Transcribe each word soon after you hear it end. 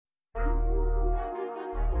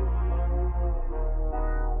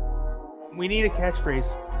We need a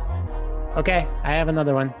catchphrase. Okay, I have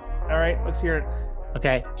another one. All right, let's hear it.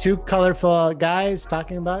 Okay, two colorful guys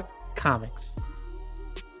talking about comics.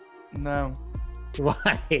 No.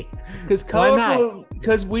 Why? Because colorful,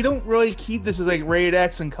 because we don't really keep this as like rated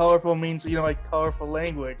X, and colorful means like colorful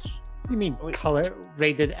language. You mean color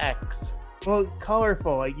rated X? Well,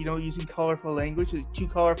 colorful, like using colorful language. Like two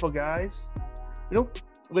colorful guys. We don't.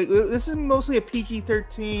 Like this is mostly a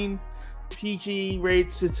PG-13, PG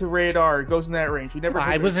rated to rated R. It goes in that range. We never.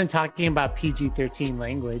 I wasn't talking about PG-13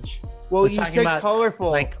 language. Well, you said about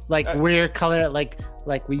colorful, like weird color, like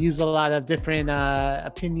we use a lot of different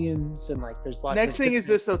opinions, and like there's lots. Next thing is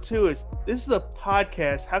this though too is this is a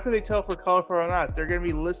podcast. How can they tell if we're colorful or not? They're gonna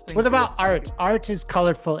be listening. What about art? Art is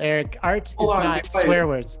colorful, Eric. Art is not swear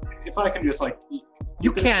words. If I can just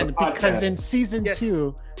you can, because in season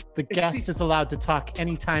 2, the guest is allowed to talk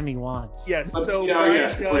anytime he wants. Yes. But, so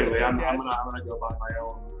yes, completely. I'm gonna go by my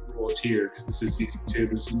own rules here because this is season 2.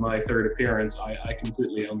 This is my 3rd appearance. I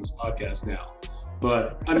completely own this podcast now.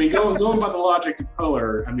 But I mean, going by the logic of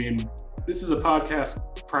color, I mean, this is a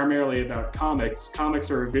podcast primarily about comics. Comics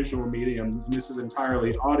are a visual medium, and this is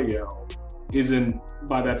entirely audio. Isn't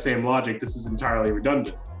by that same logic, this is entirely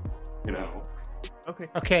redundant.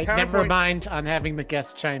 Okay. Never mind on having the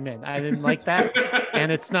guest chime in. I didn't like that,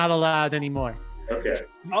 and it's not allowed anymore. Okay.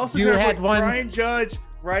 Also, you had one. Brian Judge,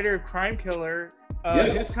 writer of Crime Killer.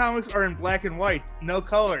 Yes. His comics are in black and white, no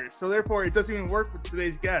color. So therefore, it doesn't even work with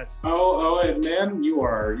today's guest. Oh, man, you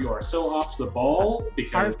are so off the ball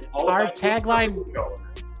because our tagline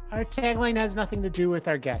has nothing to do with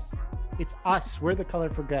our guest. It's us. We're the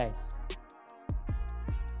colorful guys.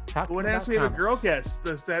 What happens if we have a girl guest?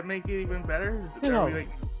 Does that make it even better?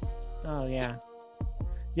 Oh yeah.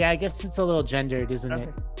 Yeah, I guess it's a little gendered, isn't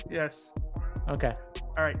it? Yes. Okay.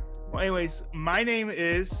 All right. Well, anyways, my name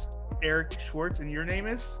is Eric Schwartz, and your name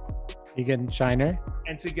is Egan Shiner.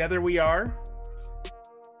 And together we are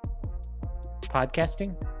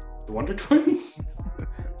podcasting. The Wonder Twins.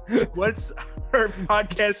 What's our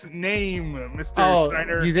podcast name, Mr.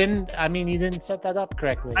 Shiner? You didn't set that up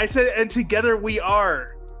correctly. I said, and together we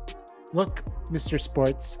are. Look, Mr.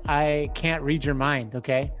 Sports, I can't read your mind,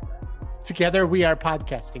 okay? Together we are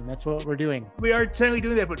podcasting. That's what we're doing. We are technically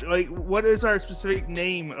doing that, but what is our specific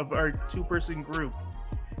name of our 2-person group?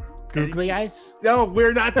 Googly Eyes? No,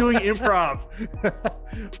 we're not doing improv.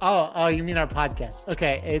 Oh, you mean our podcast?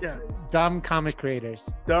 Okay, it's Dumb Comic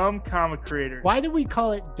Creators. Dumb Comic Creators. Why do we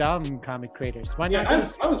call it Dumb Comic Creators? Why not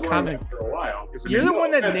just I was comic for a while. You're the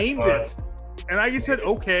one that named it. And I just said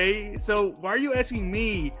okay. So why are you asking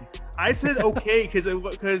me? I said okay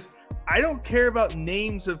because I don't care about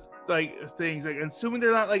names of things, assuming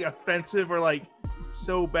they're not offensive or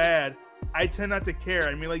so bad. I tend not to care.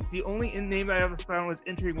 I mean, the only name that I ever found was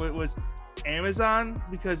interesting was Amazon,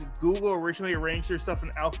 because Google originally arranged their stuff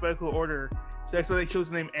in alphabetical order, so that's why they chose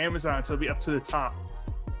the name Amazon, so it'll be up to the top.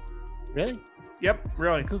 Really? Yep,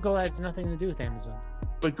 really. Google has nothing to do with Amazon.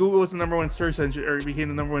 But Google was the number one search engine, or became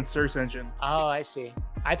the number one search engine. Oh, I see.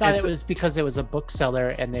 I thought it was because it was a bookseller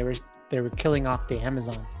and they were killing off the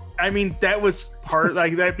Amazon. I mean, that was part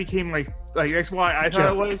that became that's why I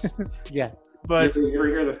thought it was. Yeah. But you ever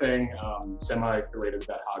hear the thing semi-related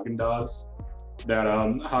about Haagen-Dazs? That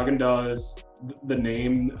Haagen-Dazs, the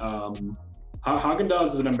name Haagen-Dazs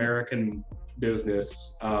is an American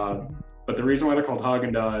business, but the reason why they're called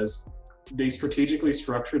Haagen-Dazs, they strategically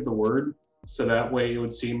structured the word so that way it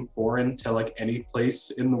would seem foreign to any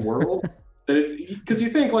place in the world. Because you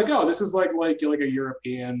think this is like a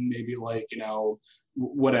European, maybe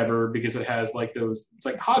whatever, because it has those, it's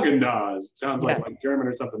like Haagen-Dazs. It sounds like German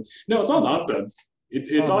or something. No, it's all nonsense.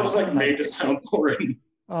 It's all just made to sound foreign.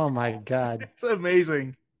 Oh my God. It's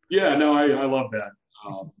amazing. Yeah, no, I love that.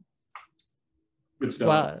 Good stuff.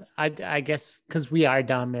 Well, I guess because we are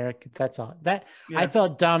dumb, Eric. That's all. I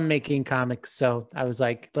felt dumb making comics, so I was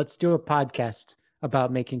like, let's do a podcast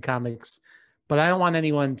about making comics. But I don't want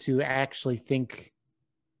anyone to actually think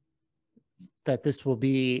that this will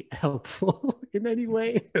be helpful in any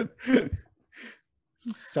way.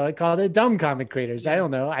 So I called it Dumb Comic Creators. I don't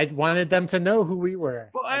know. I wanted them to know who we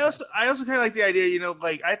were. Well, I also kind of like the idea,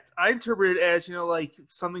 I interpreted it as,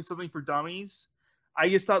 something for dummies. I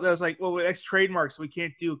just thought that was that's trademark, so we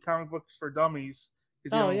can't do comic books for dummies.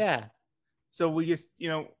 Yeah. So we just,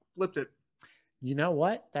 flipped it. You know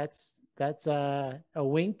what? That's a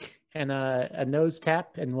wink and a nose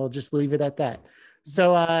tap, and we'll just leave it at that.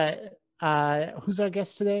 So who's our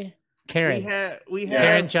guest today? Karen. We have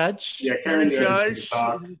Karen Judge. Yeah, Karen Judge.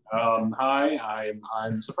 Hi,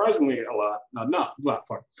 I'm surprisingly a lot, not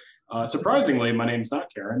far. Surprisingly, my name's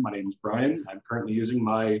not Karen. My name's Brian. I'm currently using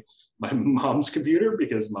my mom's computer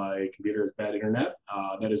because my computer has bad internet.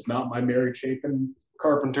 That is not my Mary Chapin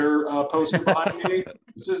Carpenter poster behind me.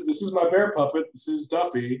 This is my bear puppet. This is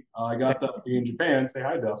Duffy. I got Duffy in Japan. Say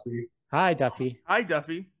hi, Duffy. Hi, Duffy. Hi,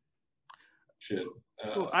 Duffy. Shit.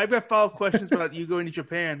 Cool. I've got follow-up questions about you going to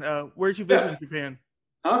Japan. Where did you visit in Japan?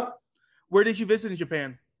 Huh? Where did you visit in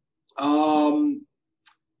Japan?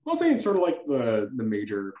 Mostly in sort of like the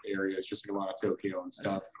major areas, just like a lot of Tokyo and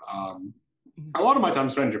stuff. A lot of my time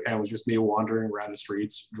spent in Japan was just me wandering around the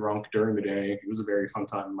streets, drunk during the day. It was a very fun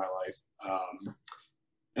time in my life,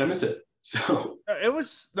 and I miss it. So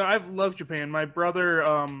I've loved Japan. My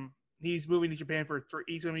brother, he's moving to Japan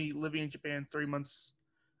he's going to be living in Japan 3 months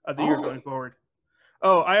of the year going forward.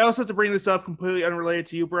 Oh, I also have to bring this up completely unrelated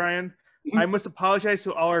to you, Brian. Mm-hmm. I must apologize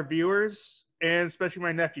to all our viewers and especially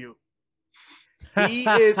my nephew. He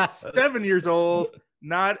is 7 years old,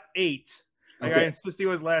 not 8. Like I insisted he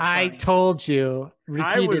was last time. I told you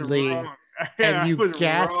repeatedly, I was wrong. and you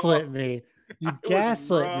gaslit me. You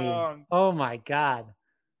gaslit me. Oh my God.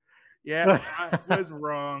 Yeah, I was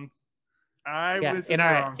wrong. In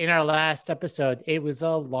our last episode, it was a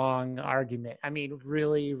long argument. I mean,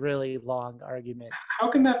 really, really long argument. How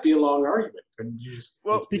can that be a long argument? Couldn't you just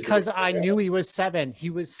because I knew he was 7. He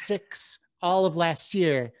was 6 all of last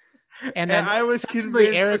year. And then I was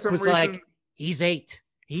convinced Eric was like, he's 8.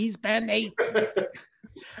 He's been 8.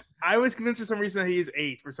 I was convinced for some reason that he is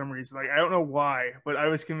 8 for some reason. Like I don't know why, but I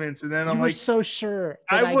was convinced. And then I'm like, so sure.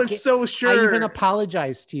 I was so sure. I even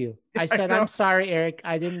apologized to you. I said, I'm sorry, Eric.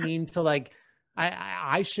 I didn't mean to like.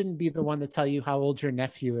 I shouldn't be the one to tell you how old your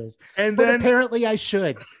nephew is. But then apparently I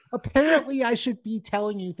should. Apparently I should be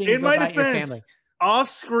telling you things about your family. Off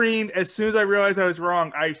screen, as soon as I realized I was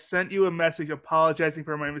wrong, I sent you a message apologizing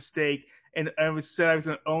for my mistake. And I said I was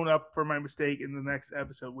going to own up for my mistake in the next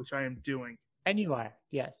episode, which I am doing. And you are.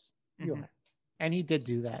 Yes, you are. And he did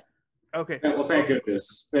do that. Okay. Yeah, well, thank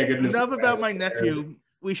goodness. Thank goodness. Enough about my nephew.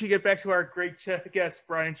 We should get back to our great guest,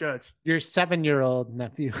 Brian Judge. Your 7-year-old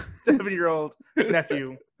nephew. 7-year-old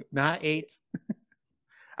nephew. Not 8.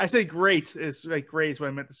 I say great. Is like great is what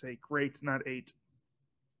I meant to say. Great, not 8.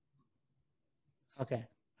 Okay.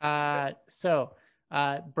 So,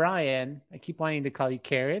 Brian, I keep wanting to call you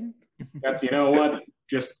Karen. You know what?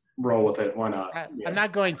 Just roll with it. Why not? I'm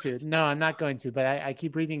not going to. No, I'm not going to. But I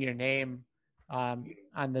keep reading your name on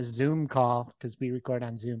the Zoom call because we record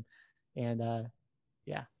on Zoom. And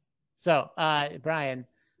yeah. So, Brian,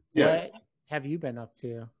 what have you been up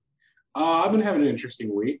to? I've been having an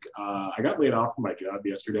interesting week. I got laid off from my job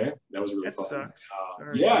yesterday. That was really fun.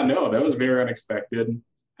 Yeah, no, that was very unexpected.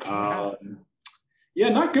 Yeah,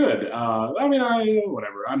 not good. I mean,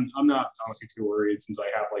 whatever. I'm not honestly too worried since I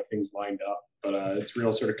have like things lined up. But it's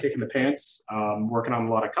real sort of kick in the pants. Working on a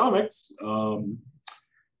lot of comics.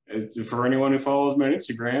 For anyone who follows me on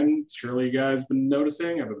Instagram, surely you guys been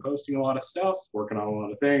noticing. I've been posting a lot of stuff, working on a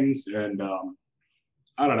lot of things, and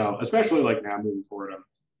I don't know. Especially like now moving forward, I'm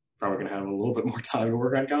probably gonna have a little bit more time to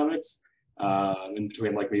work on comics in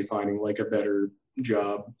between like me finding like a better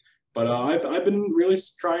job. But I've been really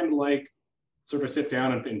trying to like sort of sit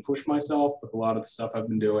down and push myself with a lot of the stuff I've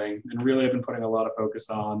been doing, and really I've been putting a lot of focus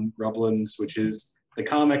on Rublins, which is the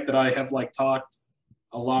comic that I have like talked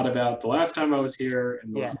a lot about the last time I was here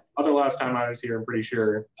and the other last time I was here, I'm pretty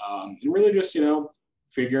sure. And really just,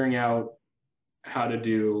 figuring out how to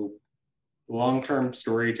do long-term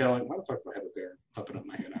storytelling. Why the fuck do I have a bear popping up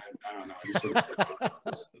my head? I don't know. I just sort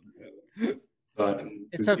of but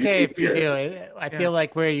it's okay if you do it. I feel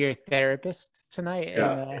like we're your therapists tonight.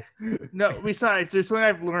 Yeah. No, besides, there's something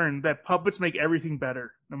I've learned that puppets make everything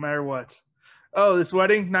better, no matter what. Oh, this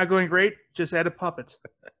wedding not going great? Just add a puppet.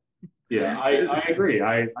 Yeah, I agree.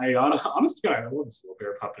 I honestly, I love this little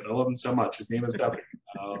bear puppet. I love him so much. His name is Duffy.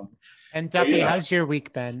 And Duffy, how's your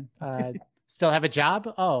week been? Still have a job?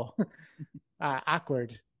 Oh,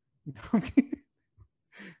 awkward.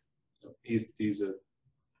 He's a.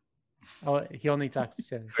 Oh, he only talks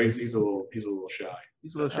to. He's a little shy.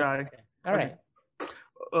 He's a little shy. Okay. All right.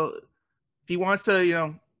 Well, if he wants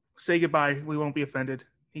to, say goodbye, we won't be offended.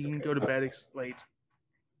 He can go to bed late.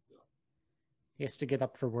 He has to get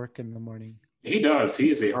up for work in the morning. He does. He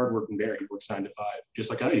is a hardworking bear. He works 9 to 5, just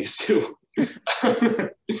like I used to.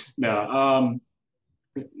 No.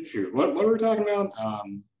 Shoot. What were we talking about?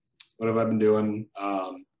 What have I been doing?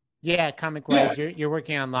 Comic wise, you're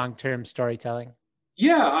working on long-term storytelling.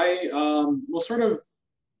 Yeah, I sort of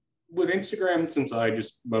with Instagram, since I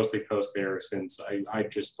just mostly post there, since I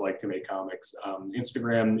just like to make comics,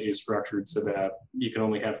 Instagram is structured so that you can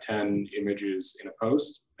only have 10 images in a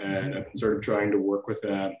post. And I've been sort of trying to work with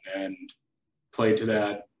that and play to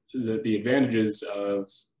that, the advantages of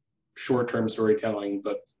short-term storytelling,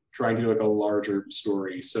 but trying to do like a larger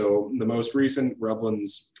story. So the most recent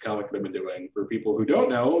Gremlins comic that I've been doing, for people who don't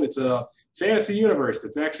know, it's a fantasy universe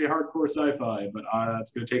that's actually hardcore sci-fi, but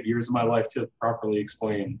it's going to take years of my life to properly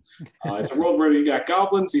explain. It's a world where you got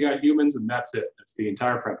goblins, you got humans, and that's it. That's the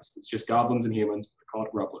entire premise. It's just goblins and humans, but call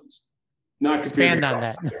it Gremlins. Not expand on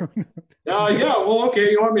that. Yeah, well,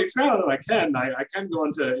 okay, you want me to expand on it? I can. I can go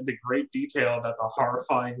into great detail about the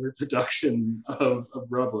horrifying reproduction of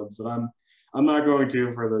Gremlins, but I'm not going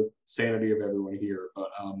to for the sanity of everyone here. But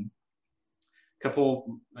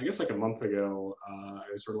I guess like a month ago,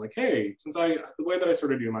 I was sort of like, hey, the way that I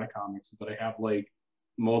sort of do my comics is that I have like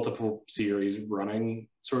multiple series running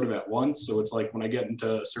sort of at once. So it's like when I get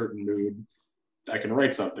into a certain mood, I can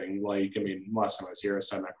write something. Like, I mean, last time I was here, I was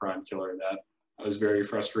talking about Crime Killer, that I was very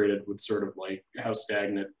frustrated with sort of like how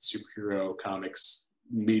stagnant the superhero comics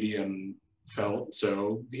medium felt.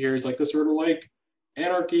 So here's like this sort of like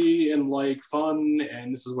anarchy and like fun,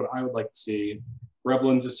 and this is what I would like to see.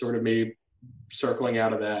 Gremlins is sort of me circling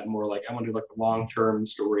out of that, more like I want to do like a long-term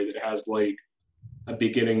story that has like a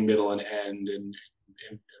beginning, middle, and end, and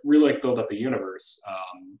really like build up a universe.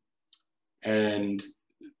 And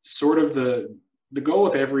sort of the goal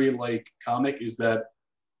with every like comic is that,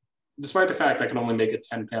 despite the fact I can only make a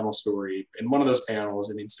 10-panel story, and one of those panels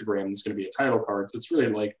in Instagram is going to be a title card, so it's really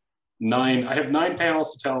like I have 9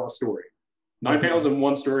 panels to tell a story. 9 panels in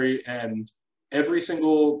one story, and every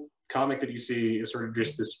single comic that you see is sort of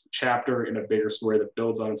just this chapter in a bigger story that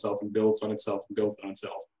builds on itself and builds on itself and builds on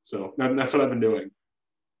itself. So that's what I've been doing.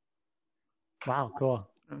 Wow, cool.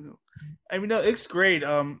 I mean, no, it's great.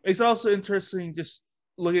 It's also interesting just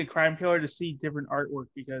looking at Crime Killer to see different artwork,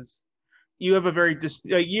 because you have a very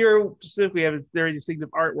you specifically have a very distinctive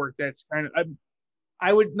artwork that's kind of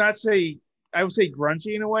I would say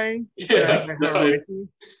grungy in a way. Yeah.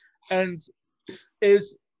 And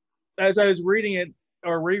as I was reading it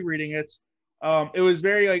or rereading it, it was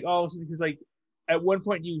very like all of a sudden, because like at one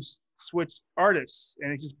point you switch artists,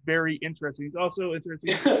 and it's just very interesting. It's also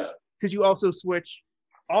interesting because you also switch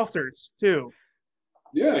authors too.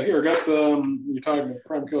 Yeah, here I got the you're talking about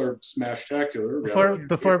Crime Killer Smashtacular.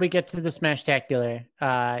 Before we get to the Smashtacular,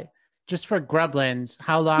 just for Gremlins,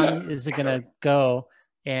 how long is it gonna go?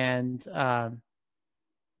 And how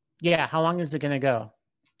long is it gonna go?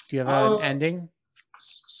 Do you have an ending?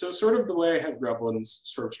 So sort of the way I have Gremlins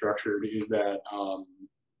sort of structured is that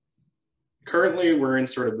currently we're in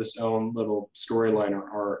sort of this own little storyline or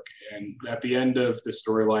arc, and at the end of the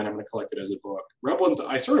storyline, I'm going to collect it as a book. Gremlins,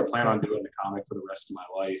 I sort of plan on doing the comic for the rest of my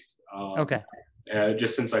life. Okay.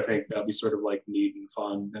 Just since I think that'd be sort of like neat and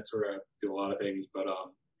fun. That's where I do a lot of things. But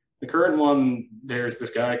the current one, there's this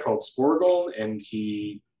guy called Sporgle, and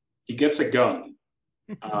he gets a gun.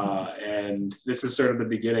 And this is sort of the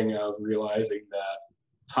beginning of realizing that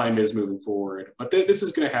time is moving forward. But this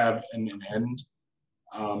is going to have an end.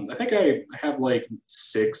 I think I have like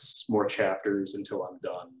 6 more chapters until I'm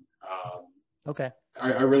done. Okay.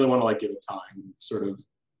 I really want to like give it time, sort of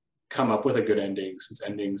come up with a good ending, since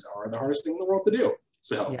endings are the hardest thing in the world to do.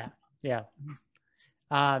 So yeah.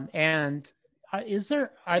 And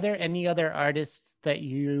are there any other artists that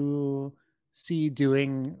you see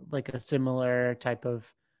doing like a similar type of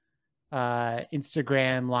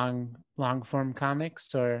Instagram long form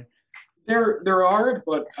comics? Or there are,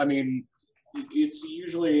 but I mean, it's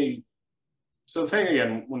usually, so the thing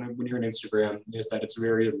again when you're on Instagram is that it's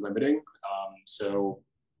very limiting. So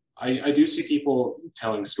I do see people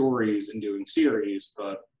telling stories and doing series,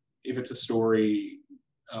 but if it's a story,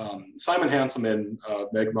 Simon Hanselman,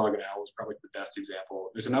 Meg Moganau was probably the best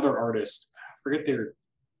example. There's another artist, I forget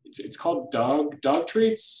it's called Dog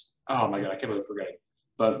Treats. Oh my god, I can't believe I'm forgetting.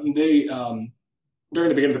 But they during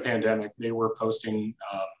the beginning of the pandemic, they were posting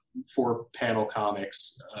 4-panel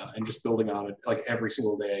comics and just building on it like every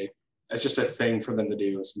single day as just a thing for them to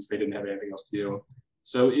do, since they didn't have anything else to do.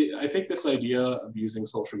 So I think this idea of using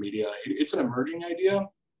social media, it's an emerging idea.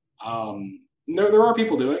 There are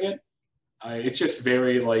people doing it. It's just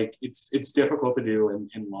very like it's difficult to do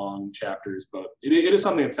in long chapters, but it is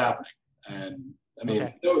something that's happening. And I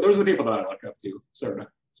mean, those are the people that I look up to, sort of.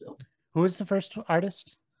 So who was the first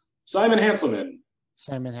artist? Simon Hanselman.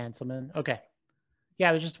 Simon Hanselman. Okay. Yeah,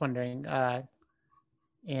 I was just wondering.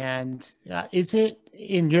 And is it,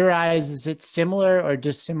 in your eyes, is it similar or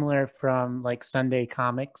dissimilar from like Sunday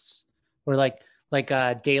comics, or like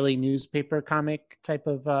a daily newspaper comic type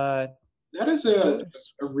of That is a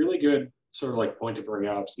really good sort of like point to bring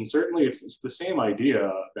up, and certainly it's the same idea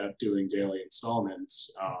about doing daily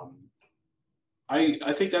installments.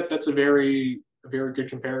 I think that that's a very good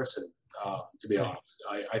comparison. To be honest,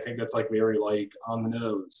 I think that's like very like on the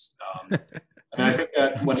nose. And I think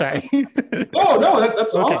that when Sorry. no,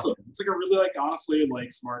 that's Okay. awesome. It's like a really like honestly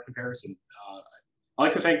like smart comparison. I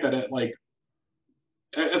like to think that it like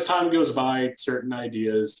as time goes by, certain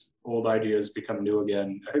ideas, old ideas become new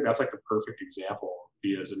again. I think that's like the perfect example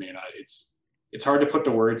because I mean, it's hard to put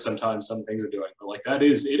to words sometimes some things are doing, but like that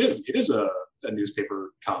is it is a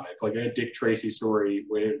newspaper comic like a Dick Tracy story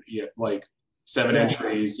with like seven Yeah.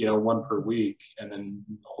 entries, you know, one per week, and then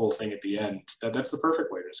the whole thing at the end. That's the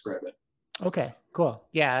perfect way to describe it. Okay, cool.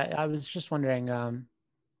 Yeah, I was just wondering,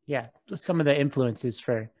 yeah, some of the influences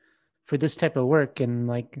for this type of work, and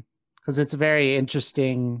like, because it's very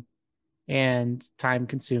interesting and time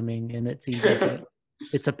consuming, and it seems like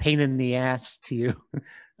it's a pain in the ass to you.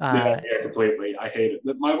 Yeah, completely. I hate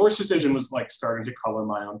it. My worst decision was like starting to color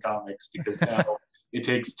my own comics because now it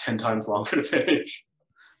takes 10 times longer to finish.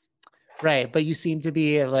 Right, but you seem to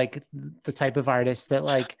be like the type of artist that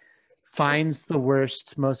like finds the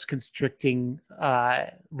worst, most constricting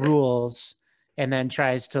rules and then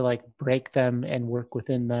tries to like break them and work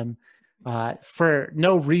within them for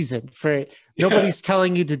no reason. For nobody's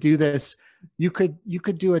telling you to do this. You could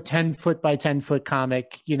do a 10-foot by 10-foot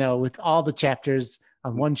comic, you know, with all the chapters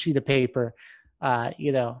on one sheet of paper,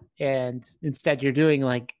 you know, and instead you're doing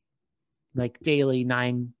like daily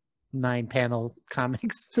nine panel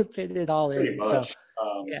comics to fit it all Pretty in. much. So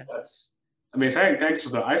Yeah. That's. I mean, thanks for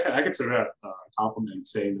that. I consider that a compliment,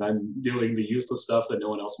 saying that I'm doing the useless stuff that no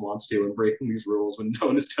one else wants to and breaking these rules when no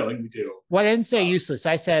one is telling me to. well, I didn't say useless.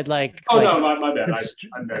 I said like Oh like no, my bad.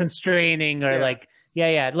 constraining or like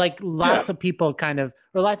like lots of people kind of,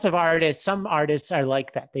 or lots of artists. Some artists are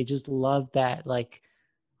like that. They just love that. Like,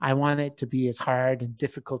 I want it to be as hard and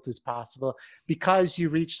difficult as possible because you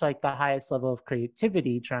reach like the highest level of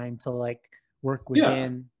creativity trying to like work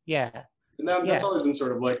within. Yeah. And that's always been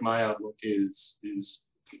sort of like my outlook is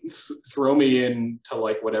throw me into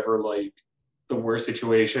like whatever like the worst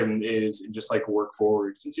situation is and just like work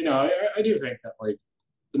forward. Since you know, I do think that like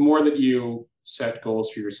the more that you set goals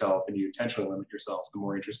for yourself and you intentionally limit yourself, the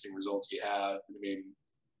more interesting results you have. I mean,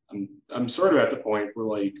 I'm sort of at the point where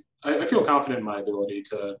like I feel confident in my ability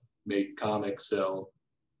to make comics. So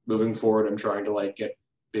moving forward, I'm trying to like get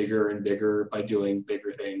bigger and bigger by doing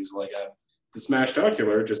bigger things. Like the Smash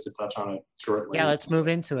Docular, just to touch on it shortly. Yeah, let's move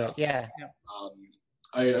into it. Yeah.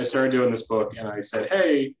 I started doing this book and I said,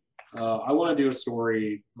 hey, I want to do a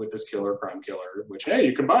story with this crime killer, which, hey,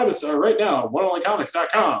 you can buy this right now,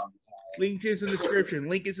 oneonlycomics.com. Link is in the description.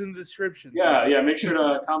 Link is in the description. Yeah. Make sure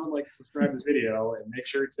to comment, like, subscribe this video, and make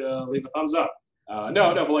sure to leave a thumbs up.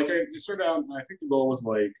 No, but like I started out, I think the goal was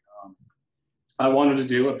like, I wanted to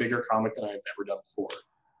do a bigger comic than I've ever done before.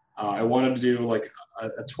 I wanted to do like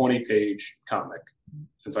a 20-page comic,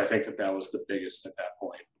 since I think that was the biggest at that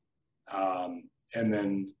point. And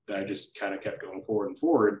then I just kind of kept going forward and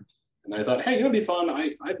forward. And I thought, hey, it'll be fun.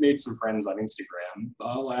 I've made some friends on Instagram.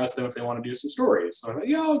 I'll ask them if they want to do some stories. So I thought,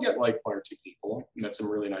 yeah, I'll get like one or two people. Met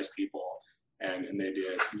some really nice people. And they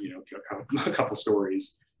did, you know, a couple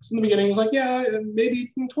stories. So in the beginning, it was like, yeah,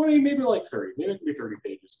 maybe 20, maybe like 30. Maybe it could be 30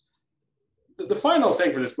 pages. The final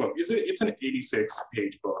thing for this book is it's an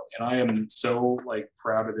 86-page book. And I am so like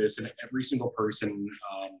proud of this. And every single person,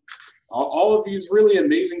 all of these really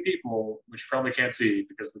amazing people, which you probably can't see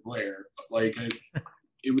because of the glare, but like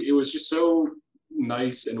it was just so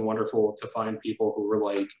nice and wonderful to find people who were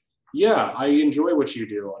like, yeah, I enjoy what you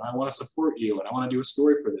do and I want to support you and I want to do a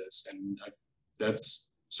story for this. And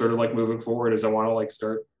that's sort of like moving forward as I want to like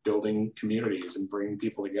start building communities and bringing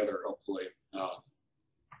people together, hopefully.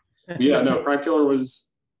 Yeah, no, Crime Killer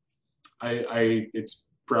was, it's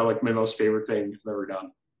probably like my most favorite thing I've ever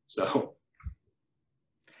done. So.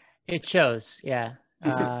 It shows, yeah.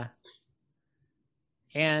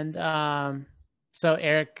 So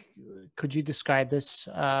Eric, could you describe this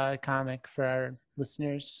comic for our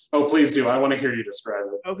listeners? Oh, please do. I want to hear you describe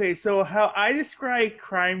it. Okay, so how I describe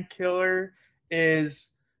Crime Killer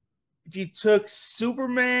is if you took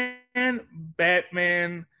Superman,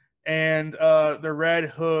 Batman, and the Red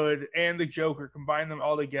Hood and the Joker, combine them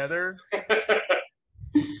all together,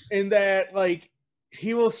 in that like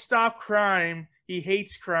he will stop crime. He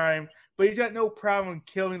hates crime, but he's got no problem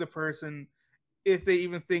killing the person if they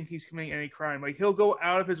even think he's committing any crime. Like he'll go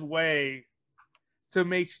out of his way to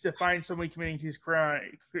find somebody committing these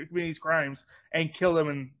crimes and kill them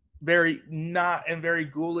in very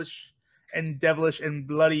ghoulish and devilish and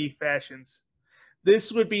bloody fashions.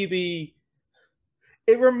 This would be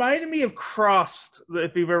It reminded me of Crossed,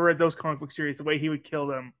 if you've ever read those comic book series, the way he would kill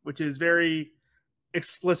them, which is very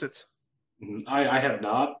explicit. I have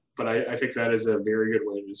not, but I think that is a very good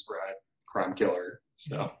way to describe Crime Killer.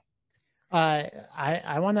 So.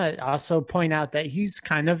 I want to also point out that he's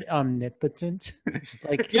kind of omnipotent.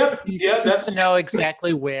 Like, yep, he that's to know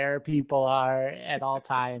exactly where people are at all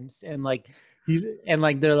times, and like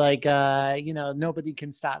they're like, nobody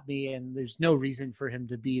can stop me, and there's no reason for him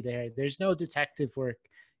to be there. There's no detective work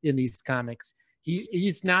in these comics.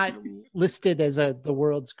 He's not listed as the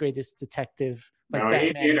world's greatest detective. Like no,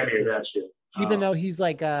 Batman, he didn't do that shit. Even though he's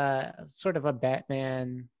like a sort of a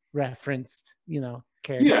Batman referenced,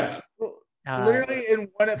 character. Yeah. Literally in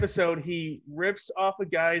one episode, he rips off a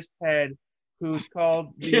guy's head who's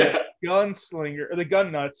called the Gunslinger or the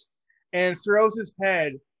Gun Nuts, and throws his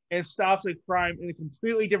head and stops a crime in a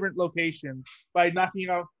completely different location by knocking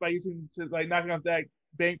off that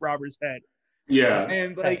bank robber's head. Yeah,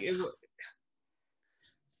 and like.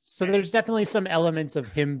 So there's definitely some elements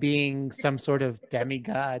of him being some sort of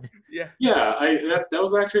demigod. Yeah. That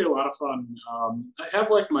was actually a lot of fun. I have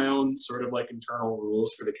like my own sort of like internal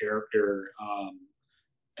rules for the character,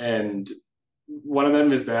 and one of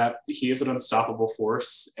them is that he is an unstoppable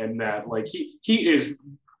force, and that like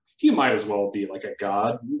he might as well be like a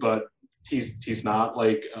god, but he's not.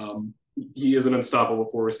 Like he is an unstoppable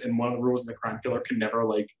force, and one of the rules of the Crime Killer can never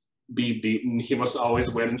like be beaten. He must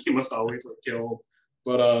always win. He must always like kill.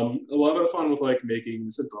 But a lot of the fun with like making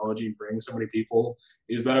this anthology and bringing so many people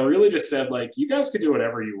is that I really just said like you guys can do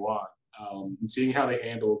whatever you want, and seeing how they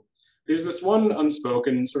handle. There's this one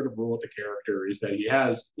unspoken sort of rule with the character is that he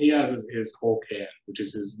has his whole can, which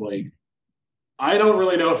is his like. I don't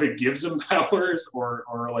really know if it gives him powers or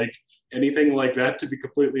like anything like that, to be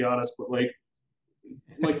completely honest, but like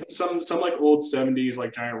some like old 70s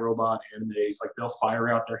like giant robot animes, like they'll fire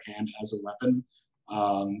out their hand as a weapon.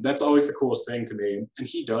 That's always the coolest thing to me, and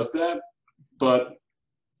he does that, but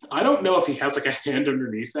I don't know if he has like a hand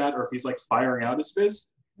underneath that or if he's like firing out his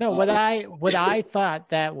fist. No, what I thought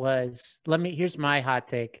that was, here's my hot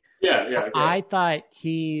take. Yeah. I thought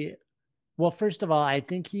first of all, I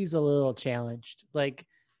think he's a little challenged,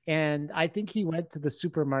 and I think he went to the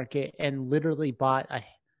supermarket and literally bought a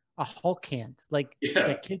Hulk hand,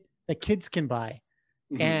 the kids can buy.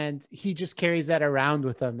 Mm-hmm. And he just carries that around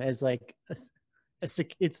with him as like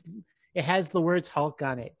it has the words Hulk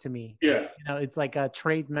on it to me. Yeah. It's like a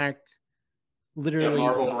trademarked, literally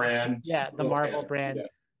Marvel brand. Yeah, the Marvel brand.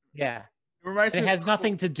 Yeah. It has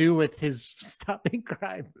nothing to do with his stopping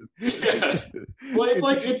crime. Yeah. Well,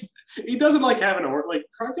 he doesn't like have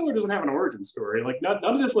Crime Killer doesn't have an origin story. Like none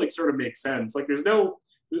of this like sort of makes sense. Like there's no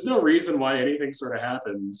reason why anything sort of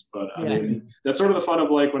happens. But I mean, that's sort of the fun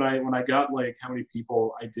of like when I got like how many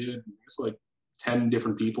people I did. It's like 10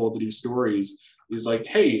 different people to do stories. He's like,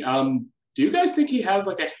 hey, do you guys think he has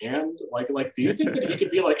like a hand? Like, do you think that he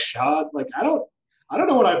could be like shot? Like, I don't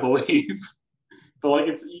know what I believe, but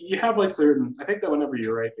like you have like certain. I think that whenever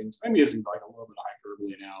you write things, I'm using like a little bit of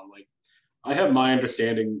hyperbole now. Like, I have my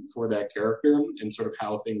understanding for that character and sort of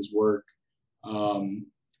how things work,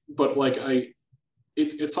 but like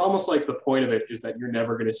it's almost like the point of it is that you're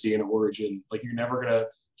never going to see an origin. Like, you're never going to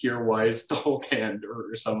hear why is the Hulk hand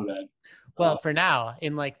or some of that. Well, for now,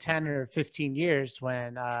 in like 10 or 15 years,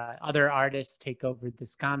 when other artists take over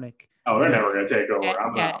this comic. Oh, they're never going to take over.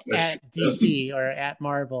 At DC or at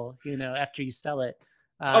Marvel, after you sell it.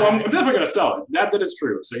 I'm definitely going to sell it. That is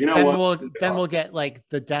true. So, We'll get like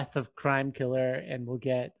the death of Crime Killer, and we'll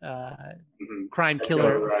get Crime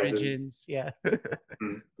Killer Origins. Yeah.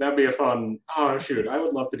 That'd be a fun. Oh, shoot. I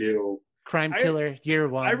would love to do Crime Killer Year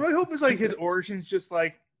One. I really hope it's like his origins just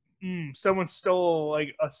like, someone stole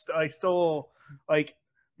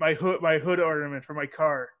my hood ornament from my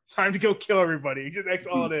car. Time to go kill everybody. That's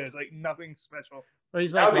all it is. Like nothing special. Or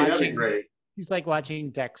he's like watching. He's like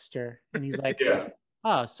watching Dexter, and he's like, yeah.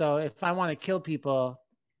 Oh, so if I want to kill people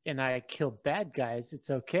and I kill bad guys, it's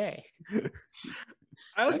okay.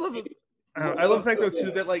 I also love. I love the fact though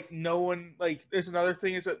too that like no one like. There's another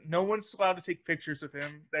thing is that no one's allowed to take pictures of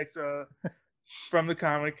him. That's from the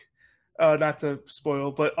comic. Not to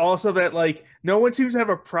spoil, but also that like no one seems to have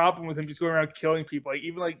a problem with him just going around killing people. Like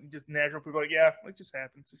even like just natural people, like it just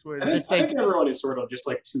happens. I think everyone is sort of just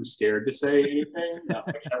like too scared to say anything.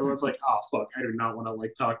 Like everyone's like, "Oh fuck, I do not want to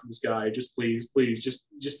like talk to this guy. Just please,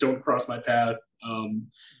 just don't cross my path."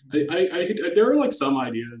 There are like some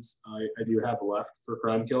ideas I do have left for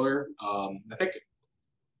Crime Killer.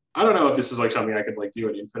 I don't know if this is like something I could like do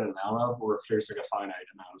an infinite amount of, or if there's like a finite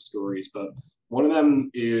amount of stories, but one of them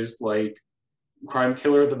is like Crime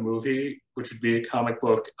Killer the movie, which would be a comic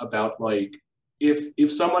book about like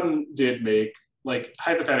if someone did make like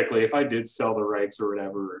hypothetically, if I did sell the rights or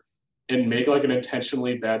whatever and make like an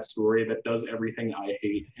intentionally bad story that does everything I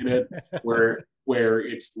hate in it, where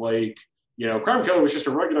it's like, you know, Crime Killer was just a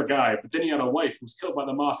regular guy, but then he had a wife who was killed by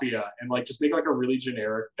the mafia, and like just make like a really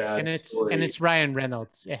generic bad story. And it's Ryan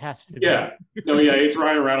Reynolds. It has to be. Yeah. No, yeah, it's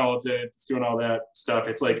Ryan Reynolds and it's doing all that stuff.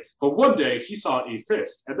 It's like, but one day he saw a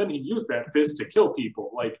fist and then he used that fist to kill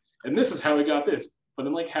people. Like, and this is how he got this. But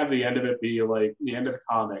then like have the end of it be like the end of the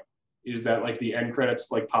comic is that like the end credits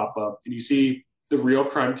like pop up and you see the real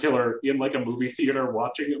crime killer in like a movie theater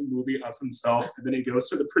watching a movie of himself, and then he goes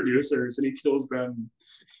to the producers and he kills them.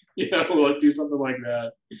 You know, like do something like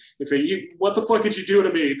that. Like say, what the fuck did you do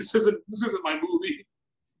to me? This isn't my movie.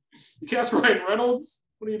 You cast Ryan Reynolds?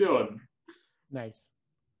 What are you doing? Nice.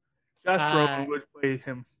 Josh Brolin would play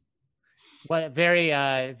him. What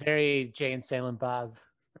very Jay and Silent Bob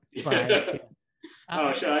vibes.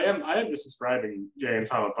 Oh shit, I am just describing Jay and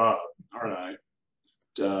Silent Bob, aren't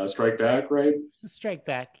I? Strike Back, right? Strike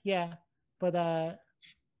Back, yeah. But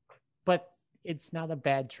it's not a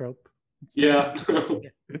bad trope.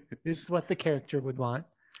 It's what the character would want.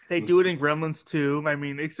 They do it in Gremlins too. I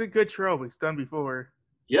mean, it's a good trope. It's done before.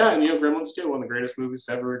 Yeah, and you know, Gremlins 2, one of the greatest movies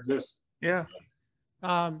to ever exist. Yeah.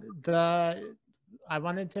 I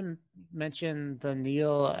wanted to mention the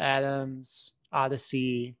Neil Adams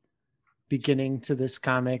Odyssey beginning to this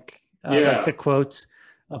comic. Like the quotes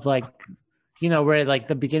of like, you know, where like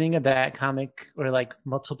the beginning of that comic or like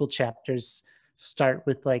multiple chapters start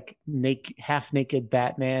with like half naked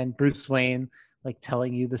Batman, Bruce Wayne, like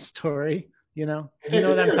telling you the story, you know? You know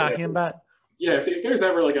what I'm talking about? Yeah, if there's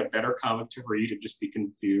ever like a better comic to read and just be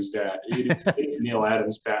confused at, it's Neil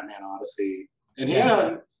Adams' Batman Odyssey. And he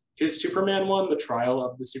had his Superman one, The Trial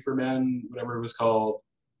of the Superman, whatever it was called.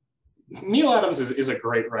 Neil Adams is a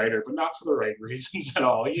great writer, but not for the right reasons at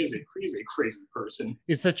all. He's a crazy person.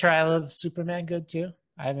 Is The Trial of Superman good too?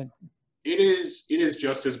 I haven't. It is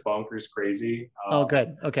just as bonkers crazy. Oh,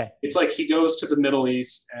 good. Okay. It's like he goes to the Middle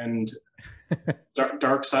East and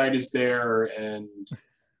Darkseid is there, and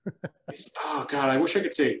oh god, I wish I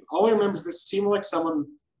could say. All I remember is this seemed like someone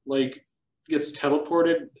like gets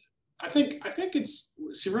teleported. I think it's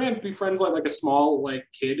Superman befriends like a small like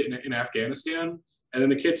kid in Afghanistan, and then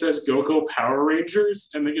the kid says "Go Power Rangers,"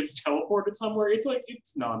 and then gets teleported somewhere. It's like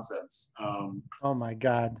it's nonsense. Oh my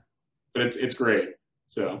god! But it's great.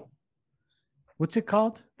 So. What's it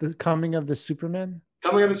called? The Coming of the Superman?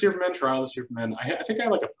 Coming of the Superman, Trial of the Superman. I think I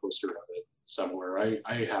have like a poster of it somewhere. I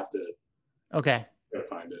have to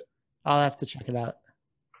find it. I'll have to check it out.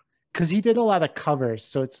 Because he did a lot of covers,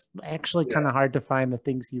 so it's actually kind of hard to find the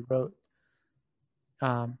things he wrote.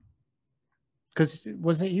 Because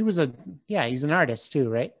he's an artist too,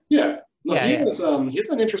 right? Yeah. No, he's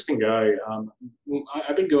an interesting guy.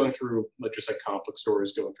 I've been going through like just like comic book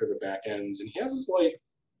stores, going through the back ends, and he has this like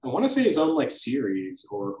I want to say his own like series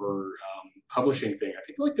or publishing thing. I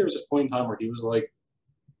think like there was a point in time where he was like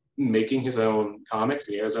making his own comics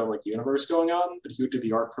and he had his own like universe going on, but he would do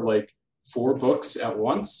the art for like 4 books at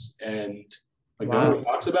once, and like no one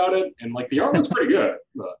talks about it, and like the art looks pretty good.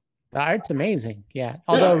 But. The art's amazing, yeah.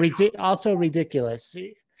 Although also ridiculous.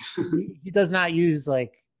 He does not use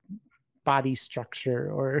like body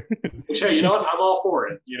structure or. Yeah, you know what? I'm all for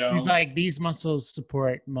it. You know, he's like these muscles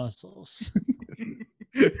support muscles.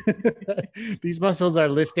 These muscles are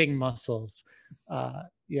lifting muscles. So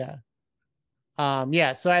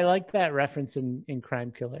I like that reference in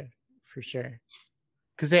Crime Killer for sure,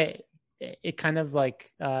 because it kind of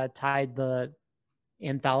like tied the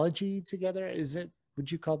anthology together.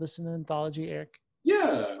 Would you call this an anthology, Eric?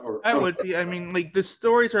 Yeah, I would. I mean, like the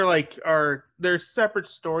stories they're separate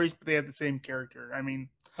stories, but they have the same character. I mean,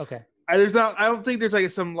 okay. I don't think there's like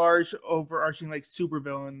some large overarching like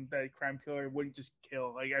supervillain that Crime Killer wouldn't just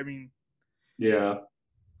kill. Like, I mean, yeah,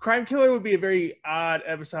 Crime Killer would be a very odd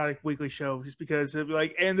episodic weekly show just because it'd be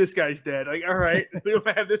like, and this guy's dead. Like, all right, we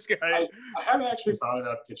don't have this guy. I haven't actually thought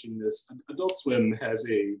about pitching this. Adult Swim has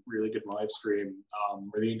a really good live stream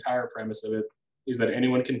where the entire premise of it is that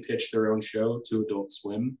anyone can pitch their own show to Adult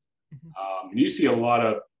Swim. And you see a lot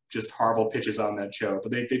of just horrible pitches on that show,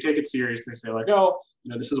 but they take it serious. They say like, oh,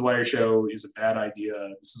 you know, this is why your show is a bad idea.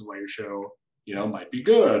 This is why your show, you know, might be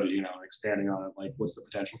good, you know, expanding on it. Like what's the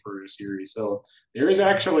potential for a series? So there is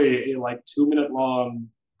actually a like 2-minute long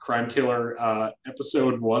Crime Killer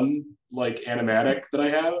episode 1, like animatic that I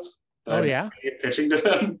have. That pitching to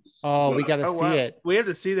them. Oh, we got to see it. We have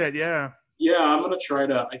to see that. Yeah. Yeah. I'm going to try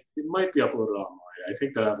to, it might be uploaded online. I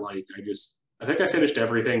think that I think I finished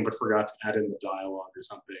everything, but forgot to add in the dialogue or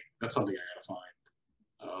something. That's something I gotta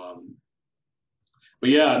find. But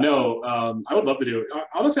yeah, no, I would love to do it.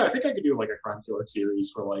 Honestly, I think I could do like a Crime Killer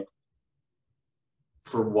series for like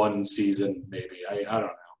for one season, maybe. I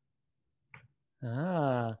don't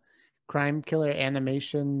know. Crime Killer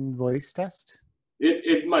animation voice test.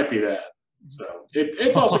 It might be that. So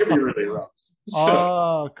it's also gonna be really rough. So.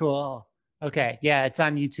 Oh, cool. Okay, yeah, it's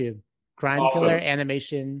on YouTube. Crime Awesome. Killer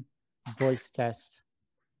animation voice test.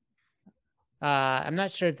 I'm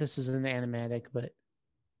not sure if this is an animatic, but it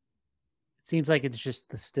seems like it's just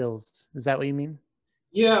the stills. Is that what you mean?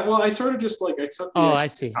 Yeah, well, I sort of just like I took. I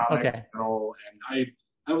see. Okay. And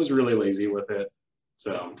I was really lazy with it.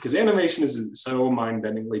 So because animation is so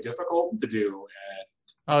mind-bendingly difficult to do,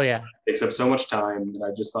 and it takes up so much time that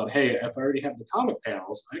I just thought, hey, if I already have the comic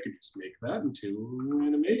panels, I could just make that into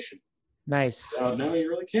animation. Nice. So no, you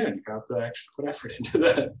really can. You have to actually put effort into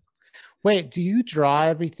that. Wait, do you draw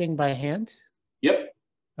everything by hand? Yep.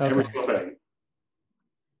 Okay. Every single thing.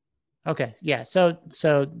 Okay. Yeah. So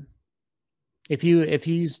if you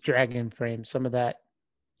use Dragon Frame, some of that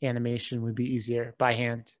animation would be easier by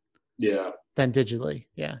hand. Yeah. Than digitally.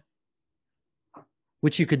 Yeah.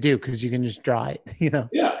 Which you could do because you can just draw it, Yeah.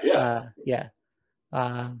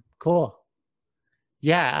 Cool.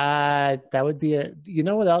 Yeah. That would be you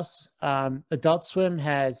know what else? Adult Swim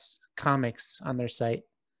has comics on their site,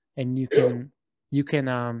 and you can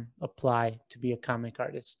apply to be a comic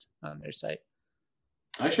artist on their site.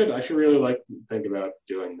 I should really think about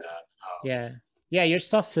doing that. Yeah, your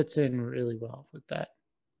stuff fits in really well with that.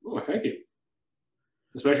 Oh, thank you.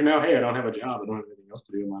 Especially now, hey, I don't have a job. I don't have anything else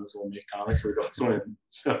to do. Might as well make comics for Adult Swim.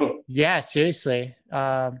 So yeah, seriously,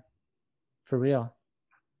 for real.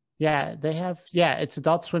 Yeah, they have. Yeah, it's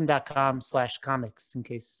adultswim.com/comics in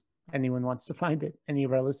case anyone wants to find it. Any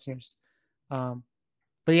of our listeners. But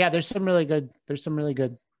yeah, there's some really good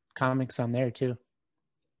comics on there too.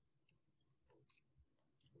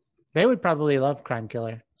 They would probably love Crime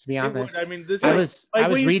Killer, to be honest. I mean, I was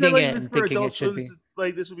reading it and thinking it should be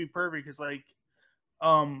this would be perfect because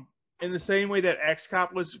in the same way that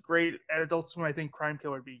X-Cop was great at Adult Swim, I think Crime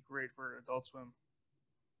Killer would be great for Adult Swim.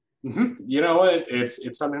 Mm-hmm. You know what?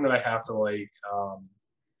 It's something that I have to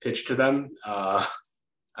pitch to them. I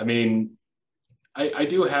mean, I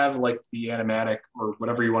do have the animatic or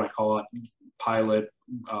whatever you want to call it pilot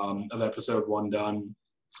of episode 1 done.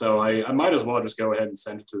 So I might as well just go ahead and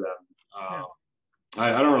send it to them.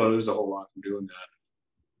 I don't really lose a whole lot from doing that.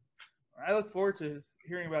 I look forward to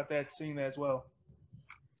hearing about that, seeing that as well.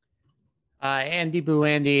 Andy Boo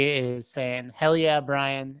Andy is saying, hell yeah,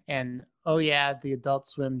 Brian. And oh yeah, the Adult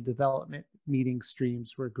Swim development meeting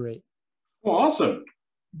streams were great. Oh, awesome.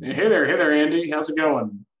 Hey there, Andy. How's it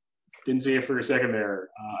going? Didn't see you for a second there.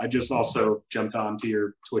 I just also jumped onto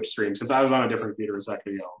your Twitch stream since I was on a different computer a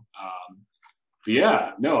second ago. But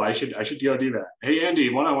yeah, no, I should go do that. Hey, Andy,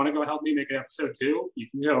 want to go help me make an episode 2? You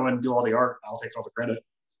can go and do all the art. I'll take all the credit.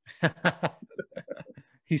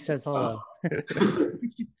 He says hello.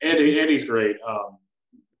 Andy's great.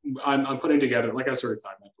 I'm putting together, like I sort of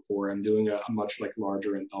talked about before, I'm doing a much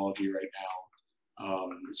larger anthology right now.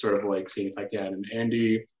 Sort of seeing if I can. And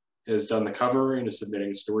Andy has done the cover and is submitting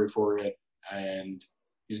a story for it, and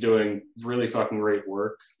he's doing really fucking great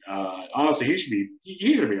work. Honestly, he should be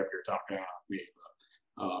up here talking about me.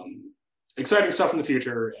 But, exciting stuff in the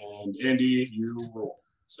future, and Andy, you rule.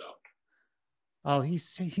 So. Oh, he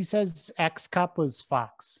says X-Cop was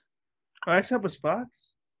Fox. Oh, X-Cop was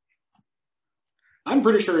Fox? I'm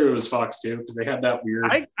pretty sure it was Fox too, because they had that weird.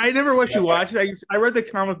 I never actually watched it. I read the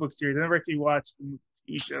comic book series. I never actually watched the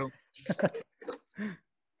TV show.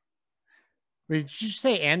 Did you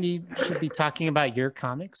say Andy should be talking about your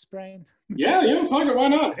comics, Brian? Yeah, fuck it. Why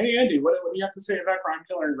not? Hey, Andy, what do you have to say about Crime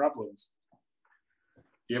Killer and Gremlins? Do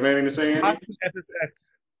you have anything to say, Andy?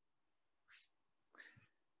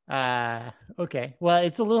 Okay. Well,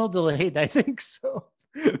 it's a little delayed, I think so.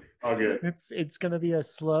 Oh, good. It's gonna be a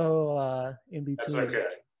slow in between. That's okay.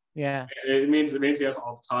 Yeah. It means he has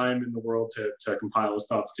all the time in the world to compile his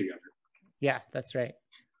thoughts together. Yeah, that's right.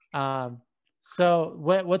 So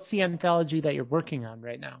what's the anthology that you're working on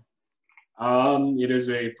right now? It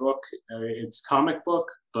is a book. It's comic book,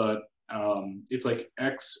 but it's like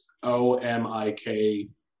XOMIKB,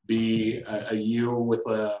 a U with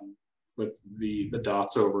the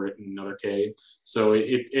dots over it and another K. So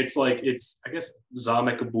it's I guess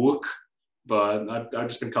Zomic book, but I've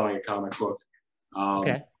just been calling it comic book.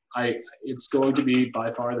 Okay. It's going to be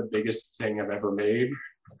by far the biggest thing I've ever made.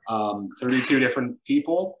 32 different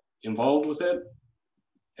people involved with it,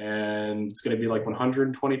 and it's going to be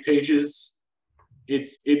 120 pages.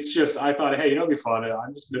 It's just, I thought, hey, it'd be fun.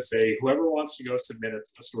 I'm just going to say, whoever wants to go submit a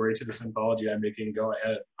story to this anthology I'm making, go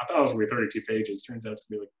ahead. I thought it was going to be 32 pages. Turns out it's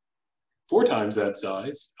going to be 4 times that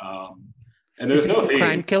size. And there's no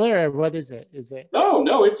crime killer, or what is it? Is it?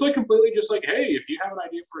 No, it's like completely just like, hey, if you have an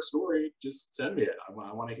idea for a story, just send me it.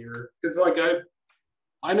 I want to hear, because like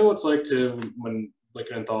I know it's like to when like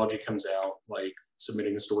an anthology comes out, like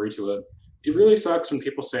submitting a story to it. It really sucks when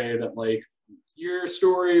people say that like your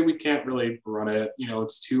story, we can't really run it. You know,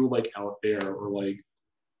 it's too like out there, or like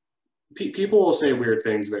people will say weird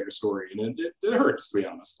things about your story, and it hurts, to be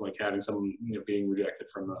honest. Like having someone, you know, being rejected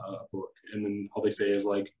from a book, and then all they say is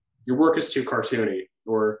like, your work is too cartoony,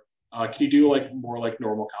 or can you do like more like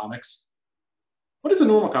normal comics? What does a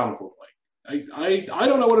normal comic look like? I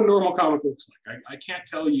don't know what a normal comic looks like. I can't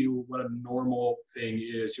tell you what a normal thing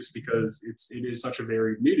is just because it is such a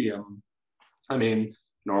varied medium. I mean,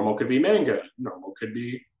 normal could be manga. Normal could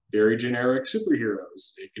be very generic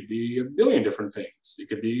superheroes. It could be a billion different things. It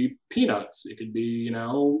could be Peanuts. It could be, you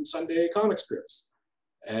know, Sunday comic strips.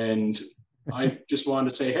 And I just wanted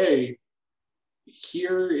to say, hey,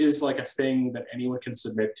 here is like a thing that anyone can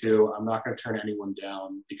submit to. I'm not going to turn anyone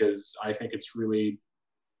down, because I think it's really,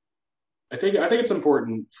 I think it's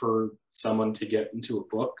important for someone to get into a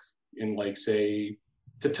book and like say,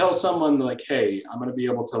 to tell someone like, hey, I'm going to be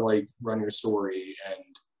able to like run your story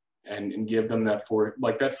and give them that for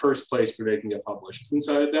like that first place where they can get published. And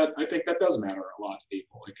so that, I think that does matter a lot to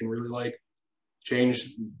people. It can really like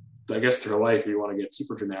change, I guess, their life if you want to get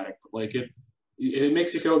super dramatic, but like it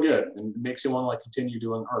makes you feel good and it makes you want to like continue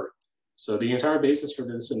doing art. So the entire basis for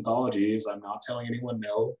this anthology is I'm not telling anyone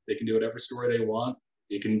no. They can do whatever story they want.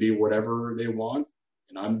 It can be whatever they want.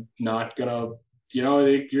 And I'm not gonna, you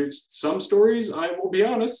know, some stories, I will be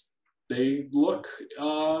honest, they look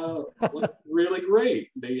really great.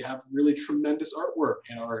 They have really tremendous artwork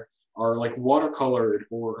and are like watercolored,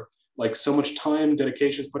 or like so much time,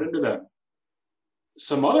 dedication is put into them.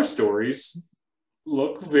 Some other stories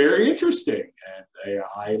look very interesting, and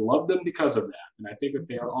I love them because of that. And I think that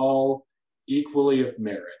they are all equally of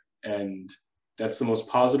merit, and that's the most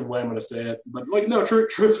positive way I'm going to say it. But like, no,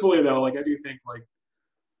 truthfully though, like I do think like.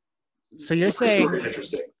 So you're saying it's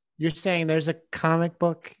interesting. You're saying there's a comic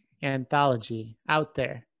book anthology out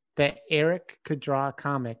there that Eric could draw a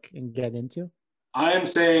comic and get into? I am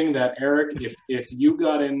saying that, Eric, if you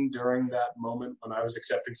got in during that moment when I was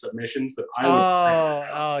accepting submissions, that I would.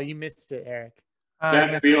 Oh, you missed it, Eric.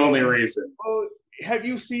 That's the only reason. Well, have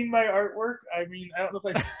you seen my artwork? I mean, I don't know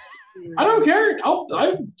if I. I don't care.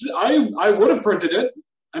 I would have printed it.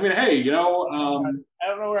 I mean, hey, you know. I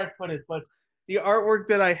don't know where I put it, but the artwork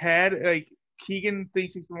that I had, like Keegan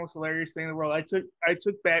thinks it's the most hilarious thing in the world. I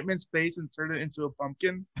took Batman's face and turned it into a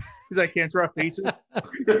pumpkin because I can't draw faces.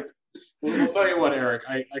 Well, I'll tell you what, Eric.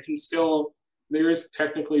 I can still. There is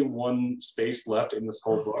technically one space left in this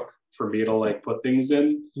whole book for me to like put things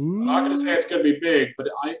in. I'm not going to say it's going to be big, but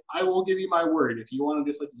I will give you my word. If you want to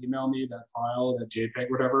just like email me that file, that JPEG,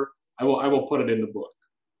 whatever, I will put it in the book.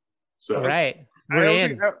 So all right, I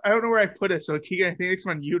don't know where I put it, so Keegan, I think it's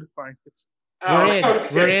on you to find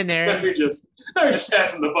it. We're in there. Let me just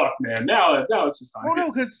passing the buck, man. Now it's just on. Oh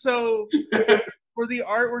no, because so for the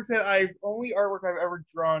artwork only artwork I've ever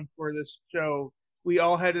drawn for this show, we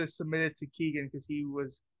all had to submit it to Keegan because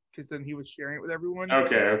then he was sharing it with everyone.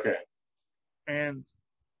 Okay. And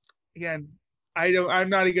again, I'm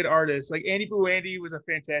not a good artist. Like Andy Boo Andy was a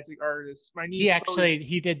fantastic artist. My niece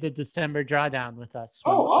he did the December drawdown with us.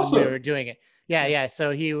 Awesome! When we were doing it. Yeah.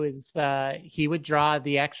 So he would draw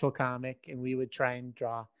the actual comic, and we would try and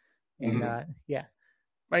draw. And yeah.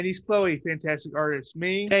 My niece Chloe, fantastic artist.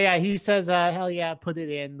 Me. Yeah. He says, "Hell yeah, put it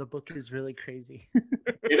in." The book is really crazy.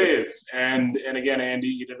 It is, and again, Andy,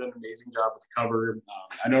 you did an amazing job with the cover.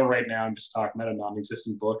 I know right now I'm just talking about a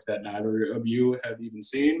non-existent book that neither of you have even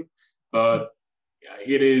seen, but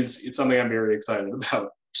it's something I'm very excited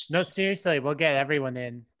about. No, seriously, we'll get everyone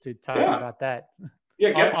in to talk about that.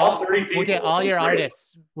 Yeah, get all 30 people. We'll get all your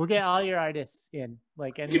artists. We'll get all your artists in.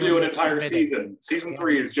 Like, you can do an entire season. Season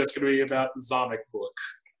 3 is just going to be about the Zomic book.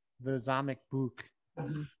 The Zomic book.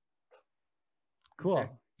 Cool. Okay.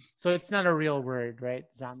 So it's not a real word, right?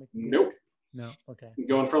 Zomic. Nope. No. Okay. I'm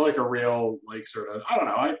going for like a real, like sort of, I don't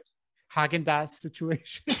know. Haagen-Dazs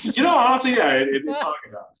situation. You know, honestly, yeah, it's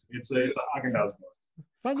Haagen-Dazs. It's a Haagen-Dazs book.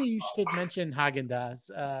 Funny you should mention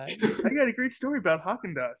Haagen-Dazs. I got a great story about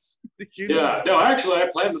Haagen-Dazs. Yeah, no, actually, I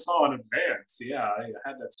planned this all in advance. Yeah, I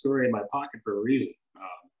had that story in my pocket for a reason.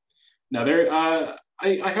 Now,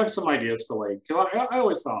 I have some ideas for like, I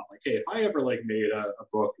always thought like, hey, if I ever like made a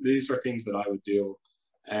book, these are things that I would do.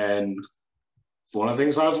 And one of the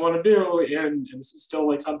things I always want to do, and this is still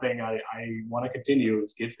like something I want to continue,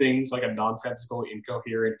 is give things like a nonsensical,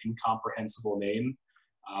 incoherent, incomprehensible name.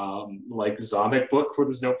 Like Zomic book, where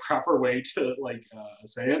there's no proper way to like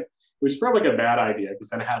say it. which is probably like a bad idea because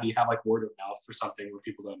then how do you have like word of mouth for something where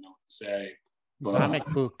people don't know what to say?